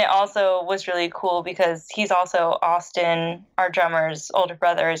it also was really cool because he's also Austin, our drummer's older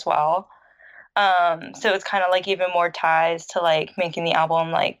brother as well. So it's kind of like even more ties to like making the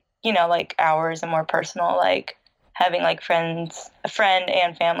album like, you know, like ours and more personal, like having like a friend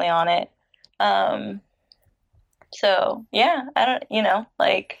and family on it. So yeah, I don't,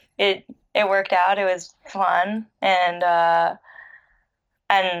 like it worked out. It was fun, and I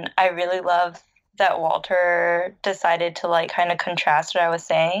really love that Walter decided to like kind of contrast what I was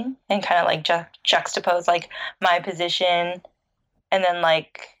saying and kind of like juxtapose like my position, and then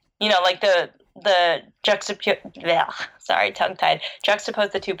like like the juxtapose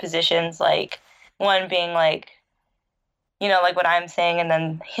the two positions, like one being like like what I'm saying, and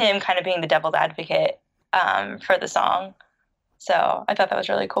then him kind of being the devil's advocate for the song. So I thought that was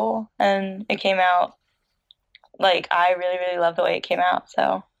really cool, and it came out like I really really love the way it came out.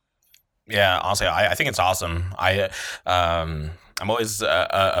 So yeah, honestly, I think it's awesome. I'm always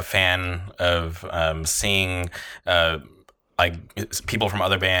a fan of seeing like people from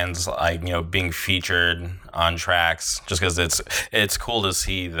other bands like being featured on tracks, just because it's cool to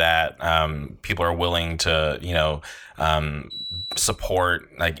see that people are willing to support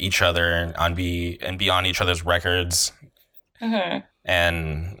like each other be on each other's records. Mm-hmm.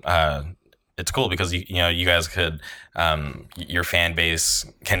 And it's cool because you guys could your fan base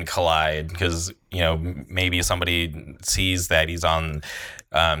can collide, because maybe somebody sees that he's on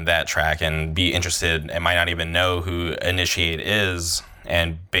that track and be interested and might not even know who Initiate is,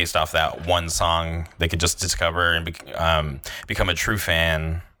 and based off that one song they could just discover and become a true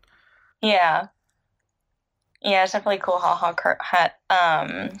fan. Yeah, it's definitely cool how hardcore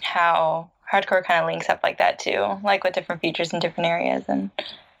kind of links up like that too, like with different features in different areas, and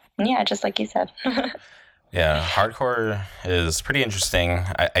yeah, just like you said. Yeah, hardcore is pretty interesting.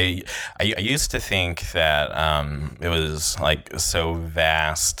 I used to think that it was like so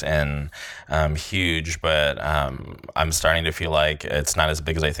vast and huge, but I'm starting to feel like it's not as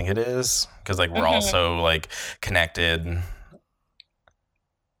big as I think it is, because like we're all so like connected.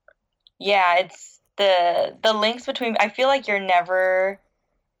 Yeah, it's the links between. I feel like you're never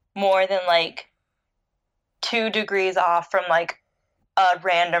more than like 2 degrees off from like a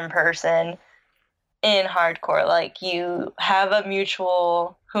random person in hardcore. Like you have a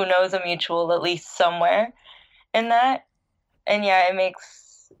mutual who knows a mutual at least somewhere in that. And yeah, it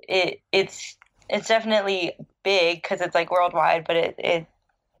makes it's definitely big because it's like worldwide, but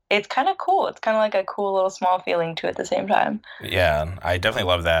it's kind of cool. It's kind of like a cool little small feeling to it at the same time. Yeah, I definitely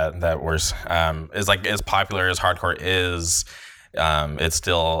love that we're is like as popular as hardcore is, it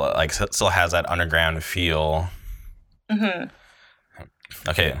still has that underground feel. Mm-hmm.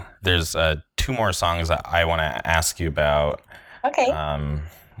 Okay, there's 2 more songs that I want to ask you about. Okay.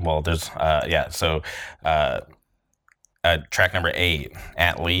 Well, there's so track number 8,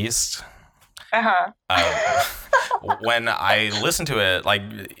 At Least. When I listen to it, like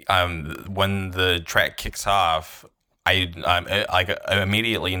when the track kicks off, I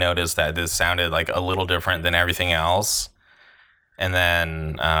immediately noticed that this sounded like a little different than everything else. And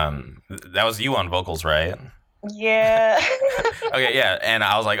then that was you on vocals, right? Yeah. Okay, yeah, and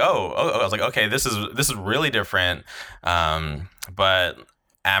I was like, I was like, okay, this is really different. But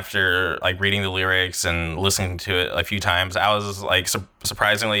after like reading the lyrics and listening to it a few times, I was like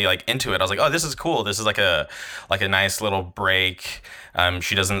surprisingly like into it. I was like, oh, this is cool. This is like a nice little break.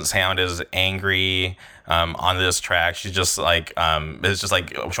 She doesn't sound as angry on this track. She's just like it's just like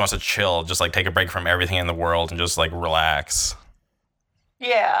she wants to chill, just like take a break from everything in the world and just like relax.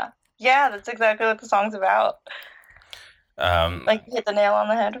 Yeah, that's exactly what the song's about. Like you hit the nail on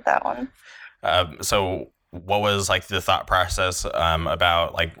the head with that one. So what was like the thought process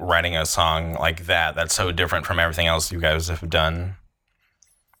about like writing a song like that's so different from everything else you guys have done?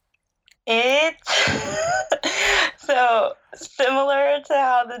 It's so similar to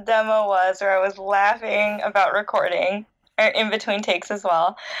how the demo was, where I was laughing about recording, or in between takes as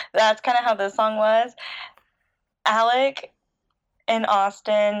well. That's kind of how this song was. Alec and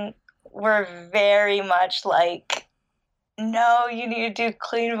Austin were very much like, no, you need to do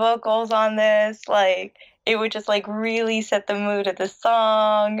clean vocals on this. Like, it would just like really set the mood of the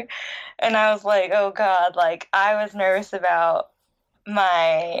song. And I was like, oh God, like I was nervous about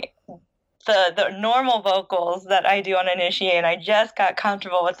the normal vocals that I do on Initiate, and I just got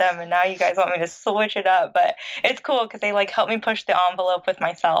comfortable with them, and now you guys want me to switch it up. But it's cool because they like help me push the envelope with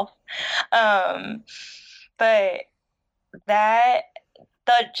myself.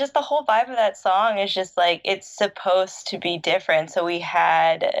 But just the whole vibe of that song is just like it's supposed to be different. So we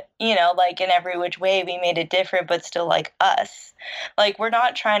had, like in every which way we made it different, but still like us. Like we're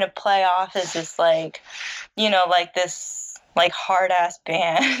not trying to play off as this like, like this like hard ass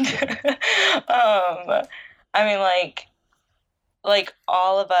band. I mean like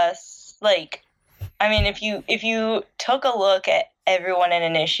all of us, like, I mean if you took a look at everyone in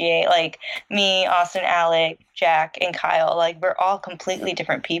Initiate, like me, Austin, Alec, Jack, and Kyle, like we're all completely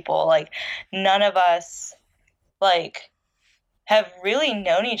different people. Like none of us like have really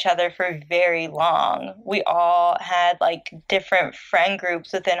known each other for very long. We all had like different friend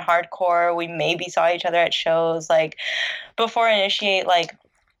groups within hardcore. We maybe saw each other at shows. Like before Initiate, like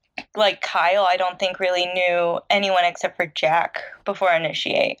Kyle, I don't think really knew anyone except for Jack before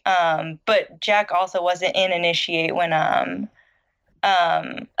Initiate. But Jack also wasn't in Initiate when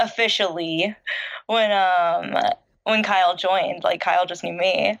officially when Kyle joined. Like Kyle just knew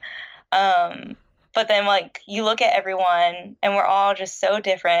me. But then like you look at everyone and we're all just so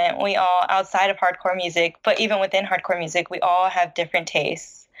different. We all outside of hardcore music, but even within hardcore music, we all have different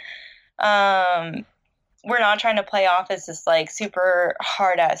tastes. We're not trying to play off as this like super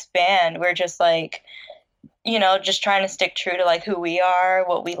hard ass band. We're just like, you know, just trying to stick true to like who we are,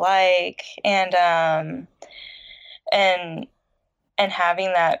 what we like, and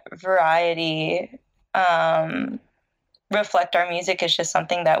having that variety reflect our music is just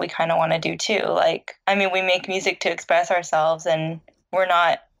something that we kind of want to do too. Like, I mean, we make music to express ourselves, and we're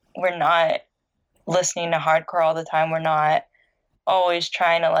not listening to hardcore all the time. We're not always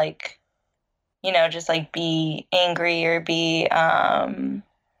trying to like, you know, just like be angry or be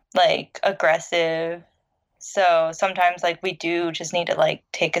like aggressive. So sometimes like we do just need to like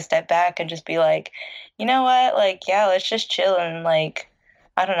take a step back and just be like, you know what, like, yeah, let's just chill and like,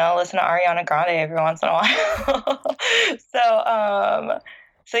 I don't know, listen to Ariana Grande every once in a while.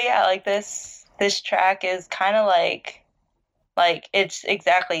 So yeah, like this track is kind of like it's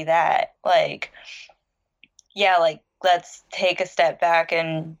exactly that. Like, yeah, like let's take a step back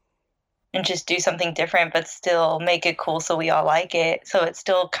and just do something different, but still make it cool so we all like it. So it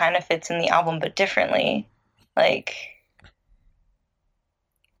still kind of fits in the album, but differently. Like,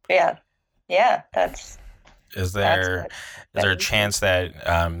 yeah, that's. Is there a chance that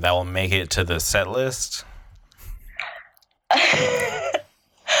that will make it to the set list?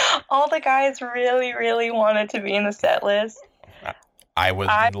 All the guys really, really wanted to be in the set list. I would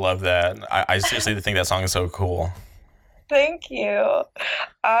love that. I seriously think that song is so cool. Thank you.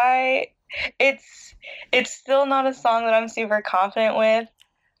 It's still not a song that I'm super confident with.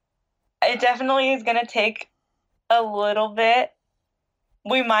 It definitely is gonna take a little bit.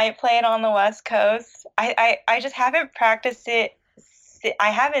 We might play it on the West Coast. I just haven't practiced it.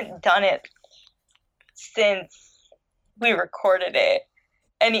 I haven't done it since we recorded it.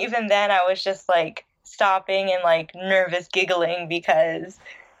 And even then I was just like stopping and like nervous giggling because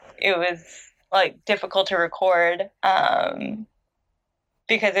it was like difficult to record.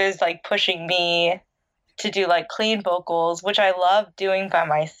 Because it was like pushing me to do like clean vocals, which I love doing by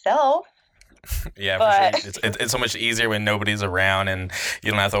myself. Yeah, but for sure. It's so much easier when nobody's around and you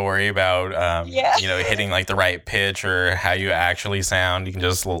don't have to worry about you know, hitting like the right pitch or how you actually sound. You can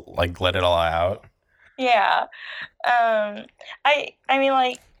just like let it all out. Yeah. I mean,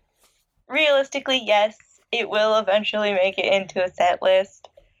 like, realistically, yes, it will eventually make it into a set list.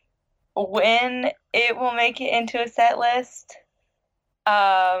 When it will make it into a set list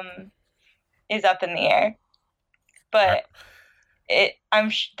is up in the air. But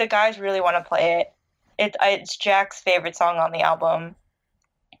the guys really want to play it. It's Jack's favorite song on the album.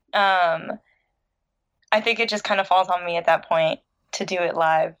 I think it just kind of falls on me at that point to do it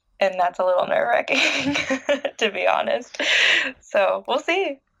live, and that's a little nerve-wracking, to be honest. So we'll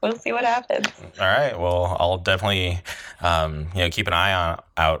see. We'll see what happens. All right. Well, I'll definitely, you know, keep an eye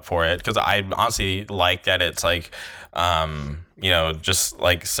out for it, because I honestly like that it's like, you know, just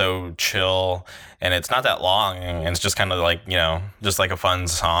like so chill, and it's not that long, and it's just kind of like, you know, just like a fun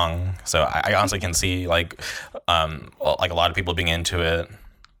song. So I honestly can see like a lot of people being into it.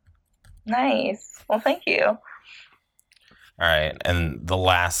 Nice. Well, thank you. All right, and the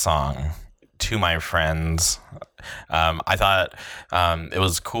last song, To My Friends. I thought it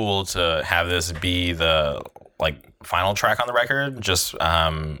was cool to have this be the like final track on the record, just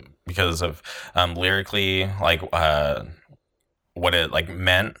because of lyrically, like what it like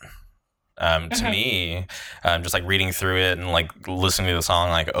meant to me, just like reading through it and like listening to the song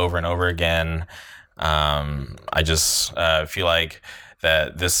like over and over again. I just feel like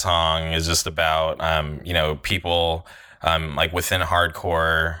that this song is just about you know, people like within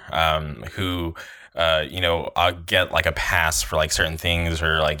hardcore who you know, get like a pass for like certain things,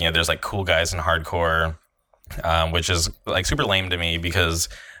 or like, you know, there's like cool guys in hardcore, which is like super lame to me, because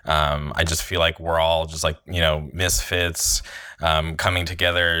I just feel like we're all just like, you know, misfits coming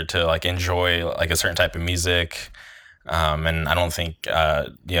together to like enjoy like a certain type of music, and I don't think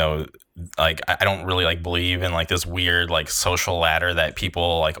you know, like I don't really like believe in like this weird like social ladder that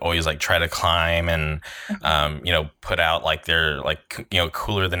people like always like try to climb and you know, put out like they're like, you know,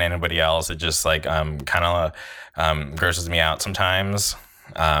 cooler than anybody else. It just like kind of grosses me out sometimes.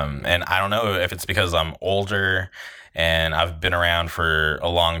 And I don't know if it's because I'm older and I've been around for a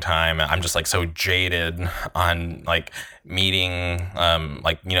long time. I'm just like so jaded on like meeting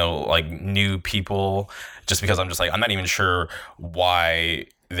like, you know, like new people, just because I'm just like, I'm not even sure why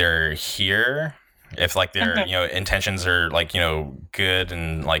they're here, if like their, you know, intentions are like, you know, good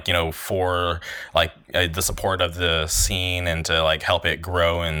and like, you know, for like the support of the scene and to like help it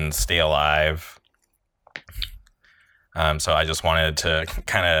grow and stay alive. So I just wanted to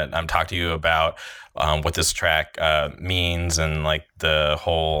kind of talk to you about what this track means and like the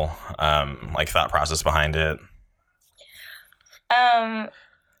whole like thought process behind it.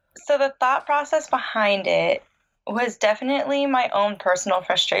 So the thought process behind it was definitely my own personal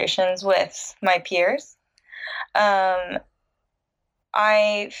frustrations with my peers. I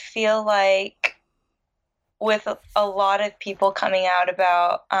feel like with a lot of people coming out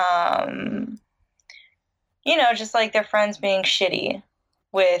about, you know, just like their friends being shitty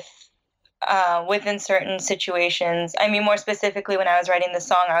with within certain situations. I mean, more specifically, when I was writing the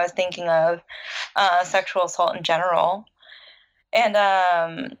song, I was thinking of sexual assault in general.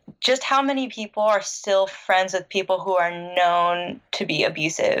 And just how many people are still friends with people who are known to be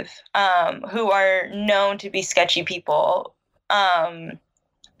abusive, who are known to be sketchy people,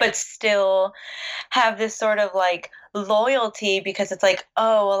 but still have this sort of like loyalty because it's like,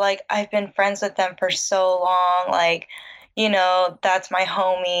 oh, well, like I've been friends with them for so long, like, you know, that's my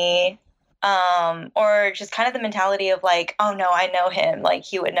homie. Or just kind of the mentality of like, oh no, I know him, like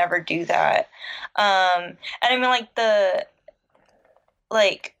he would never do that. And I mean, like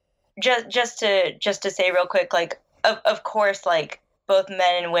like just to say real quick, like of course, like both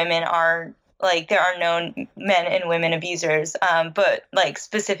men and women are like, there are known men and women abusers, but like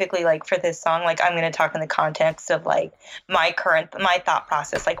specifically like for this song, like I'm going to talk in the context of like my thought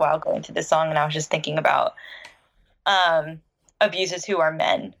process, like while going through this song, and I was just thinking about abusers who are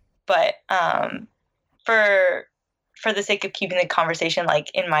men. But for the sake of keeping the conversation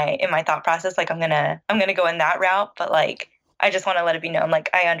like in my thought process, like I'm gonna go in that route, but like I just want to let it be known,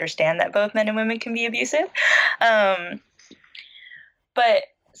 like I understand that both men and women can be abusive. But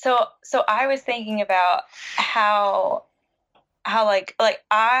so I was thinking about how like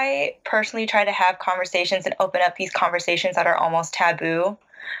I personally try to have conversations and open up these conversations that are almost taboo,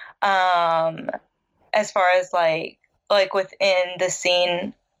 as far as like within the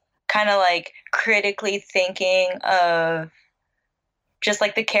scene, kind of like critically thinking of just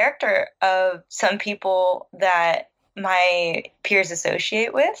like the character of some people that my peers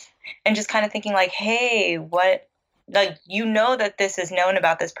associate with, and just kind of thinking like, hey, what, like, you know, that this is known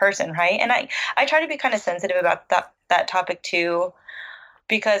about this person, right? And I try to be kind of sensitive about that topic too,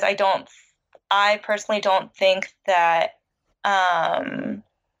 because I personally don't think that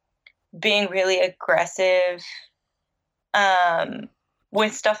being really aggressive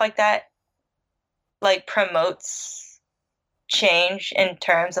with stuff like that like promotes change in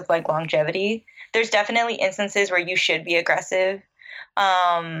terms of like longevity. There's definitely instances where you should be aggressive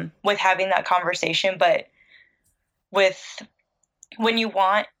with having that conversation, but when you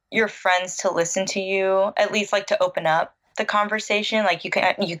want your friends to listen to you, at least like to open up the conversation, like you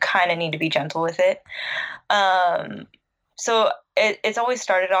kind of need to be gentle with it. So it's always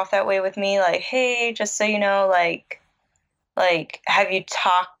started off that way with me, like, hey, just so you know, like have you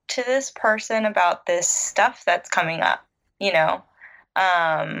talked to this person about this stuff that's coming up, you know?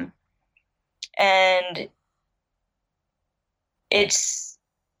 And it's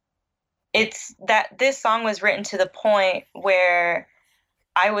that this song was written to the point where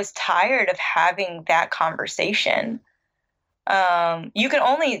I was tired of having that conversation. You can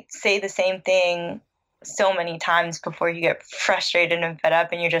only say the same thing so many times before you get frustrated and fed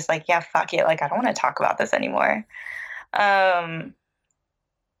up, and you're just like, yeah, fuck it, like I don't want to talk about this anymore. But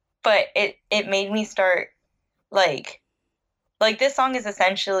it made me start like this song is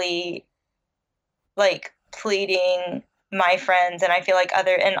essentially like pleading my friends, and I feel like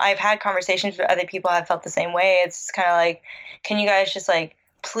and I've had conversations with other people who have felt the same way. It's kind of like, can you guys just like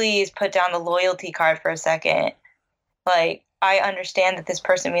please put down the loyalty card for a second? Like, I understand that this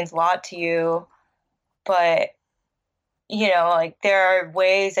person means a lot to you, but you know, like there are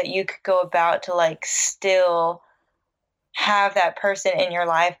ways that you could go about to like still have that person in your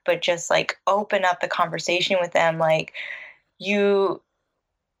life, but just like open up the conversation with them. Like you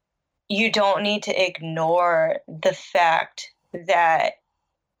don't need to ignore the fact that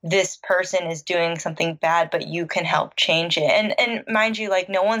this person is doing something bad, but you can help change it. And mind you, like,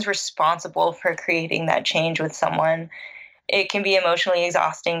 no one's responsible for creating that change with someone. It can be emotionally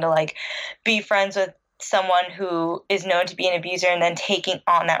exhausting to like be friends with someone who is known to be an abuser and then taking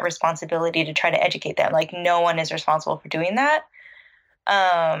on that responsibility to try to educate them. Like, no one is responsible for doing that.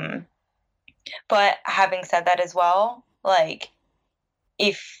 But having said that as well, like,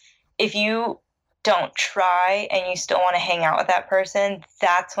 if you don't try and you still want to hang out with that person,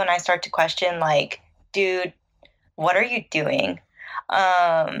 that's when I start to question, like, dude, what are you doing?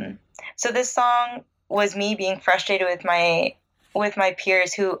 So this song was me being frustrated with my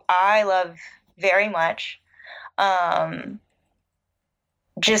peers who I love very much.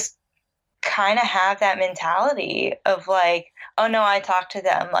 Just kind of have that mentality of like, oh no, I talked to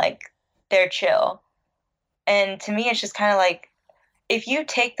them, like, they're chill. And to me, it's just kind of like, if you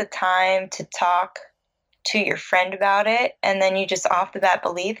take the time to talk to your friend about it and then you just off the bat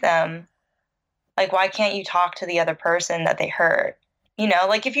believe them, like, why can't you talk to the other person that they hurt? You know,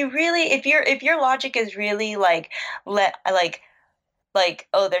 like, if your logic is really like,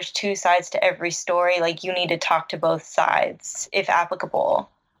 oh, there's two sides to every story, like, you need to talk to both sides if applicable.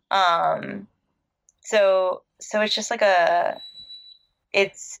 So it's just like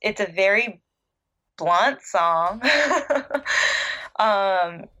it's a very blunt song.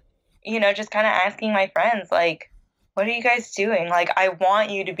 You know, just kind of asking my friends, like, what are you guys doing? Like, I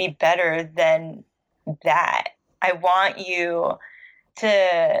want you to be better than that. I want you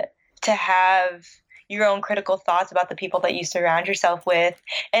to have your own critical thoughts about the people that you surround yourself with,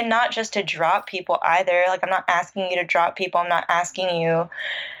 and not just to drop people either. Like, I'm not asking you to drop people. I'm not asking you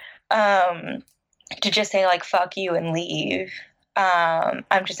to just say, like, fuck you and leave.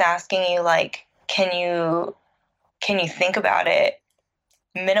 I'm just asking you, like, can you think about it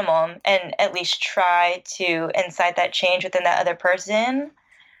minimum and at least try to incite that change within that other person,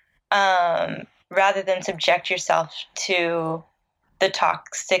 rather than subject yourself to the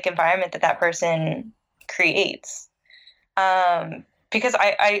toxic environment that person creates. Because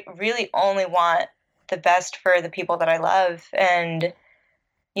I really only want the best for the people that I love. And,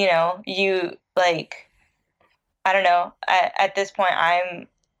 you know, I don't know, at this point,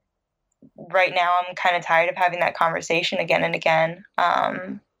 right now I'm kind of tired of having that conversation again and again.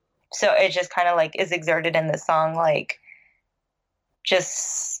 So it just kind of like is exerted in this song, like,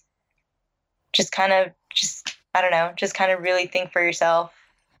 I don't know, just kind of really think for yourself.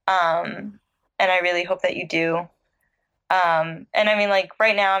 And I really hope that you do. And I mean, like,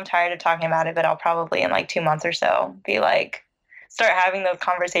 right now I'm tired of talking about it, but I'll probably in like 2 months or so be like, start having those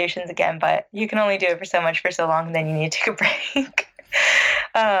conversations again, but you can only do it for so much for so long, and then you need to take a break.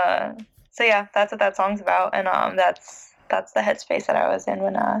 So yeah, that's what that song's about. And, that's the headspace that I was in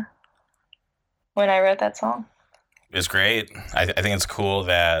when I wrote that song. It's great. I think it's cool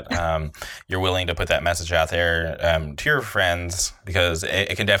that you're willing to put that message out there to your friends, because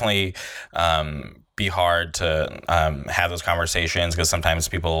it can definitely be hard to have those conversations, because sometimes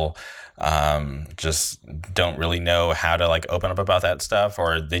people just don't really know how to like open up about that stuff,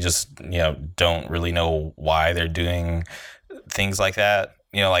 or they just, you know, don't really know why they're doing things like that.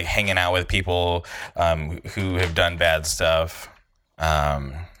 You know, like hanging out with people who have done bad stuff.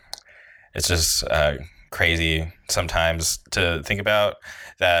 It's just crazy sometimes to think about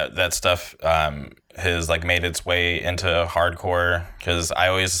that stuff has like made its way into hardcore, because I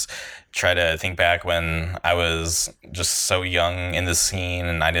always try to think back when I was just so young in the scene,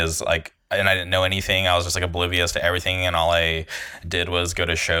 and I didn't know anything. I was just like oblivious to everything, and all I did was go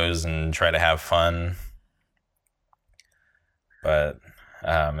to shows and try to have fun. But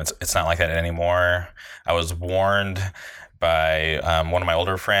it's not like that anymore. I was warned by one of my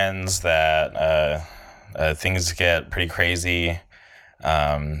older friends that things get pretty crazy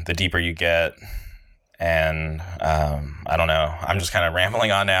the deeper you get. And I don't know. I'm just kind of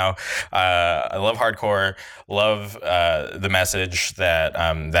rambling on now. I love hardcore. Love the message that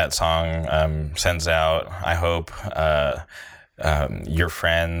that song sends out. I hope your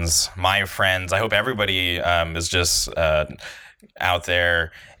friends, my friends, I hope everybody is just out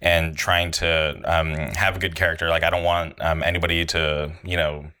there and trying to have a good character. Like, I don't want anybody to, you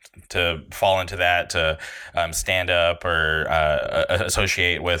know, to fall into that, to stand up or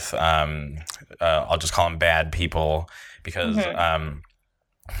associate with, I'll just call them bad people, because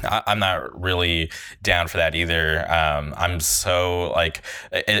I'm not really down for that either. I'm so like,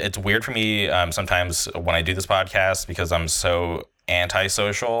 it's weird for me sometimes when I do this podcast, because I'm so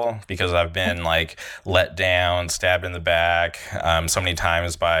antisocial, because I've been like let down, stabbed in the back so many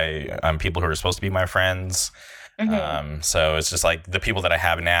times by people who are supposed to be my friends. So it's just like the people that I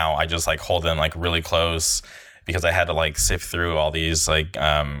have now, I just like hold them like really close, because I had to like sift through all these like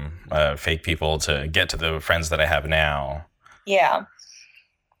fake people to get to the friends that I have now. Yeah.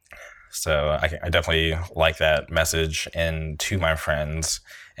 So I definitely like that message and to my friends,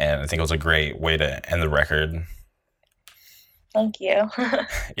 and I think it was a great way to end the record. Thank you.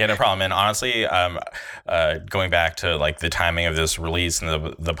 Yeah, no problem. And honestly, going back to like the timing of this release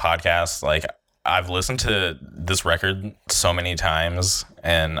and the podcast, like I've listened to this record so many times,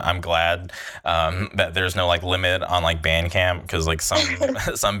 and I'm glad that there's no like limit on like Bandcamp, because like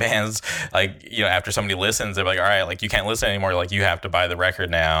some bands, like, you know, after somebody listens, they're like, all right, like you can't listen anymore, like you have to buy the record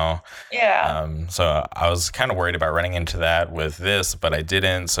now. Yeah. So I was kind of worried about running into that with this, but I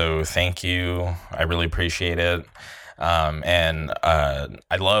didn't. So thank you. I really appreciate it. And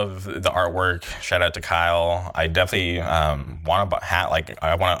I love the artwork. Shout out to Kyle. I definitely want to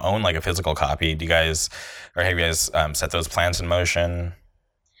I want to own like a physical copy. Do you guys, or have you guys set those plans in motion?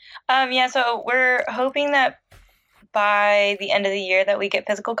 Yeah, so we're hoping that by the end of the year that we get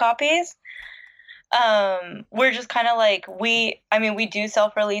physical copies. We're just kind of like, we do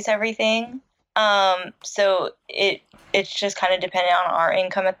self-release everything. So it's just kind of dependent on our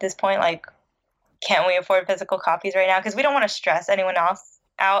income at this point. Like, can we afford physical copies right now? Because we don't want to stress anyone else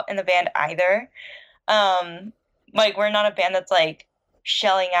out in the band either. Like, we're not a band that's like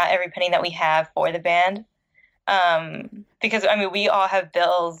shelling out every penny that we have for the band. Because we all have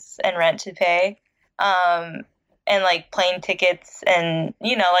bills and rent to pay, and like plane tickets, and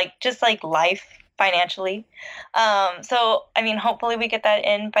like just like life financially. So hopefully we get that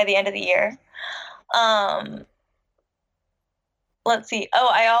in by the end of the year. Let's see. Oh,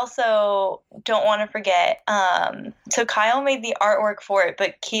 I also don't want to forget. So Kyle made the artwork for it,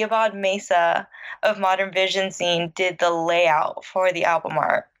 but Kiabad Mesa of Modern Vision Scene did the layout for the album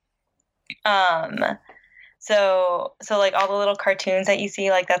art. So like all the little cartoons that you see,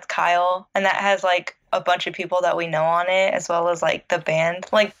 like that's Kyle, and that has like a bunch of people that we know on it, as well as like the band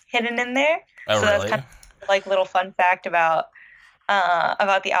like hidden in there. Oh, so really? That's kind of like little fun fact about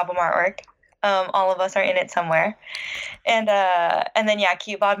the album artwork. All of us are in it somewhere, and then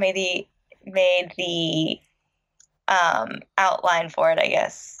Kiabad made the outline for it, I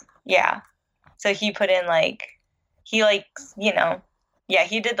guess. Yeah, so he put in he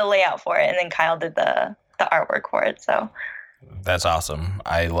did the layout for it, and then Kyle did the artwork for it. So that's awesome.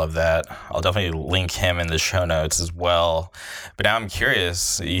 I love that. I'll definitely link him in the show notes as well. But now I'm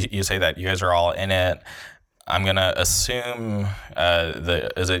curious. You say that you guys are all in it. I'm gonna assume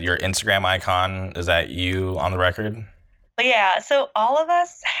is it your Instagram icon? Is that you on the record? Yeah. So all of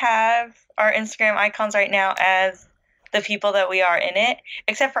us have our Instagram icons right now as the people that we are in it,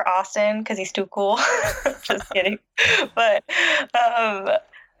 except for Austin because he's too cool. Just kidding. But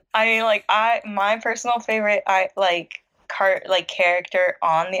my personal favorite character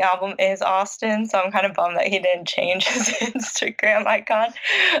on the album is Austin, so I'm kind of bummed that he didn't change his Instagram icon.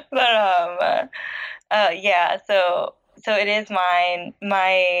 But yeah, so it is mine.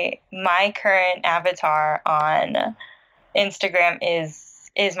 My current avatar on Instagram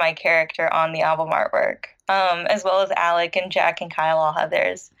is my character on the album artwork, as well as Alec and Jack and Kyle all have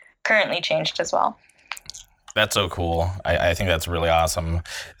theirs currently changed as well. That's so cool. I think that's really awesome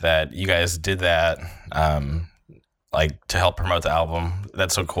that you guys did that, like to help promote the album.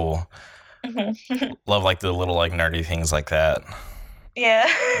 That's so cool. Mm-hmm. Love like the little like nerdy things like that.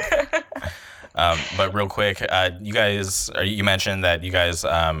 Yeah. But real quick, you mentioned that you guys,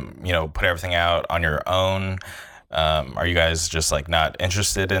 put everything out on your own. Are you guys just like not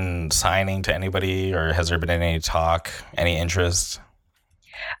interested in signing to anybody, or has there been any talk, any interest?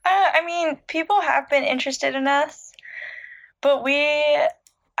 People have been interested in us, but I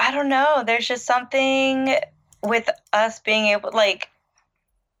don't know. There's just something with us being able, like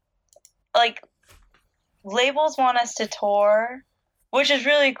labels want us to tour, which is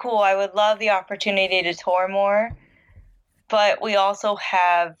really cool. I would love the opportunity to tour more, but we also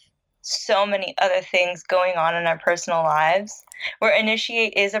have so many other things going on in our personal lives, where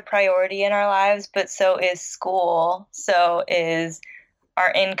Initiate is a priority in our lives, but so is school, so is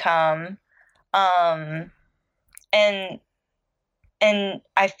our income, and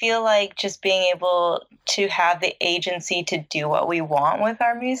I feel like just being able to have the agency to do what we want with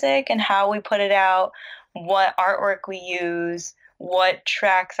our music and how we put it out, what artwork we use, what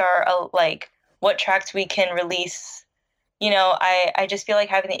tracks we can release. I just feel like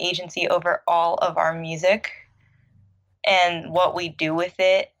having the agency over all of our music and what we do with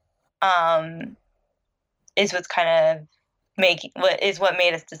it is what's kind of what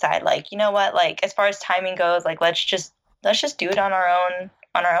made us decide, as far as timing goes, let's just do it on our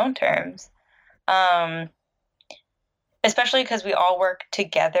own terms. especially because we all work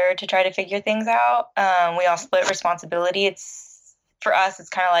together to try to figure things out. We all split responsibility. For us, it's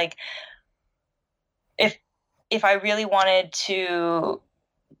kind of like if I really wanted to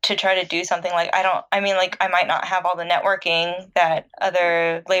try to do something, like I might not have all the networking that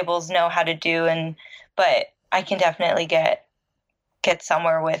other labels know how to do, but I can definitely get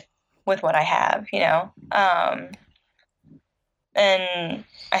somewhere with what I have, you know. And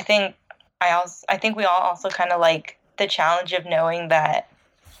I think we all also kind of like the challenge of knowing that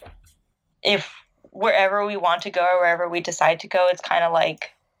if wherever we want to go or wherever we decide to go, it's kind of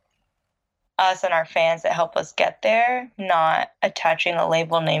like us and our fans that help us get there, not attaching a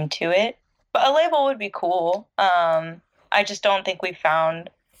label name to it. But a label would be cool. I just don't think we found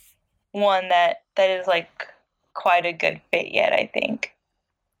one that is like quite a good fit yet, I think.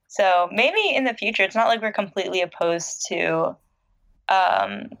 So maybe in the future, it's not like we're completely opposed to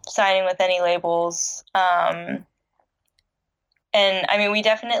signing with any labels. And I mean, we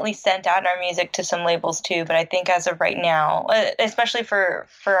definitely sent out our music to some labels too, but I think as of right now, especially for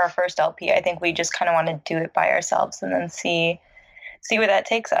our first LP, I think we just kind of want to do it by ourselves and then see where that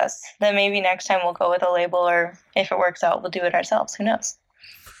takes us. Then maybe next time we'll go with a label, or if it works out, we'll do it ourselves. Who knows?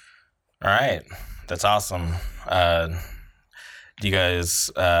 All right. That's awesome. Do you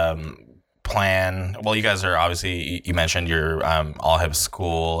guys plan? Well, you guys are obviously, you mentioned you're all have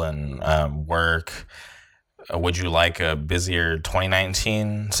school and work. Would you like a busier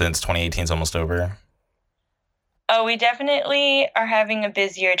 2019 since 2018 is almost over? Oh, we definitely are having a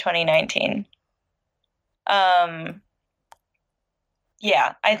busier 2019.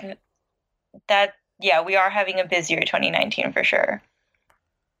 Yeah, we are having a busier 2019 for sure.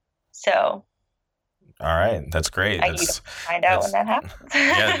 So. All right, that's great. I need to find out when that happens.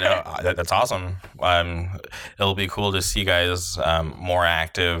 Yeah, no, that's awesome. It'll be cool to see you guys more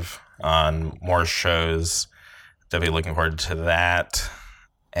active on more shows. Definitely looking forward to that.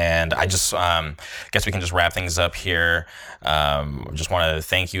 And I just guess we can just wrap things up here. Just want to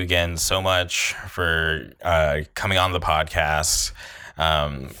thank you again so much for coming on the podcast.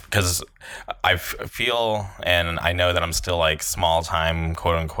 Because I feel, and I know that I'm still like small time,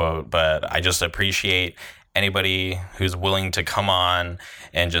 quote unquote, but I just appreciate anybody who's willing to come on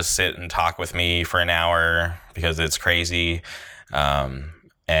and just sit and talk with me for an hour, because it's crazy.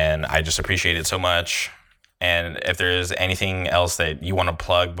 And I just appreciate it so much. And if there's anything else that you want to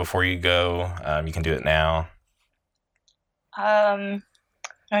plug before you go, you can do it now. Oh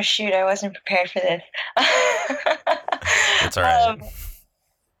shoot, I wasn't prepared for this. It's all right.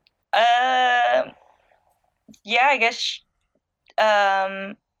 Yeah, I guess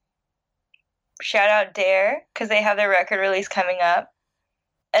shout out Dare, because they have their record release coming up,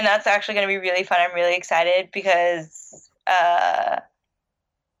 and that's actually going to be really fun. I'm really excited because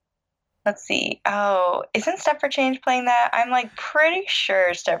let's see. Oh, isn't Step for Change playing that? I'm like pretty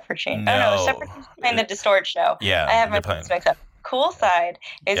sure Step for Change. No. Oh no, Step for Change is playing the Distort show. Yeah, I have my things mixed up. Cool Side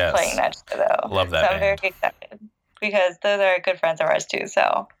is playing that show though. Love that. So I'm very excited because those are good friends of ours too.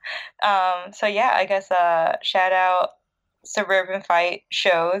 So, yeah, I guess shout out Suburban Fight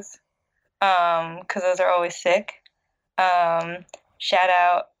shows, because those are always sick. Shout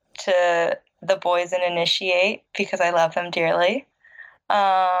out to the boys in Initiate, because I love them dearly.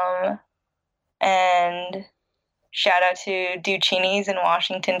 And shout out to Duccini's in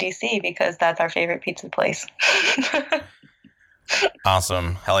Washington, D.C., because that's our favorite pizza place.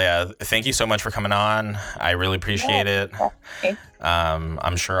 Awesome. Hell yeah. Thank you so much for coming on. I really appreciate it.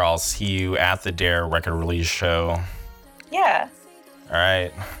 I'm sure I'll see you at the Dare record release show. Yeah. All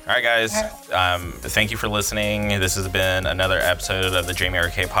right, guys. Thank you for listening. This has been another episode of the Jamie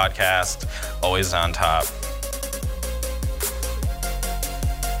RK podcast. Always on top.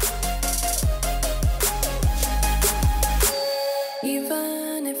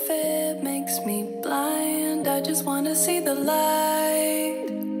 Even if it makes me blind, I just want to see the light.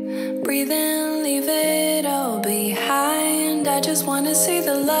 Breathe in, leave it all behind. I just want to see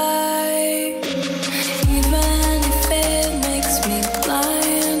the light.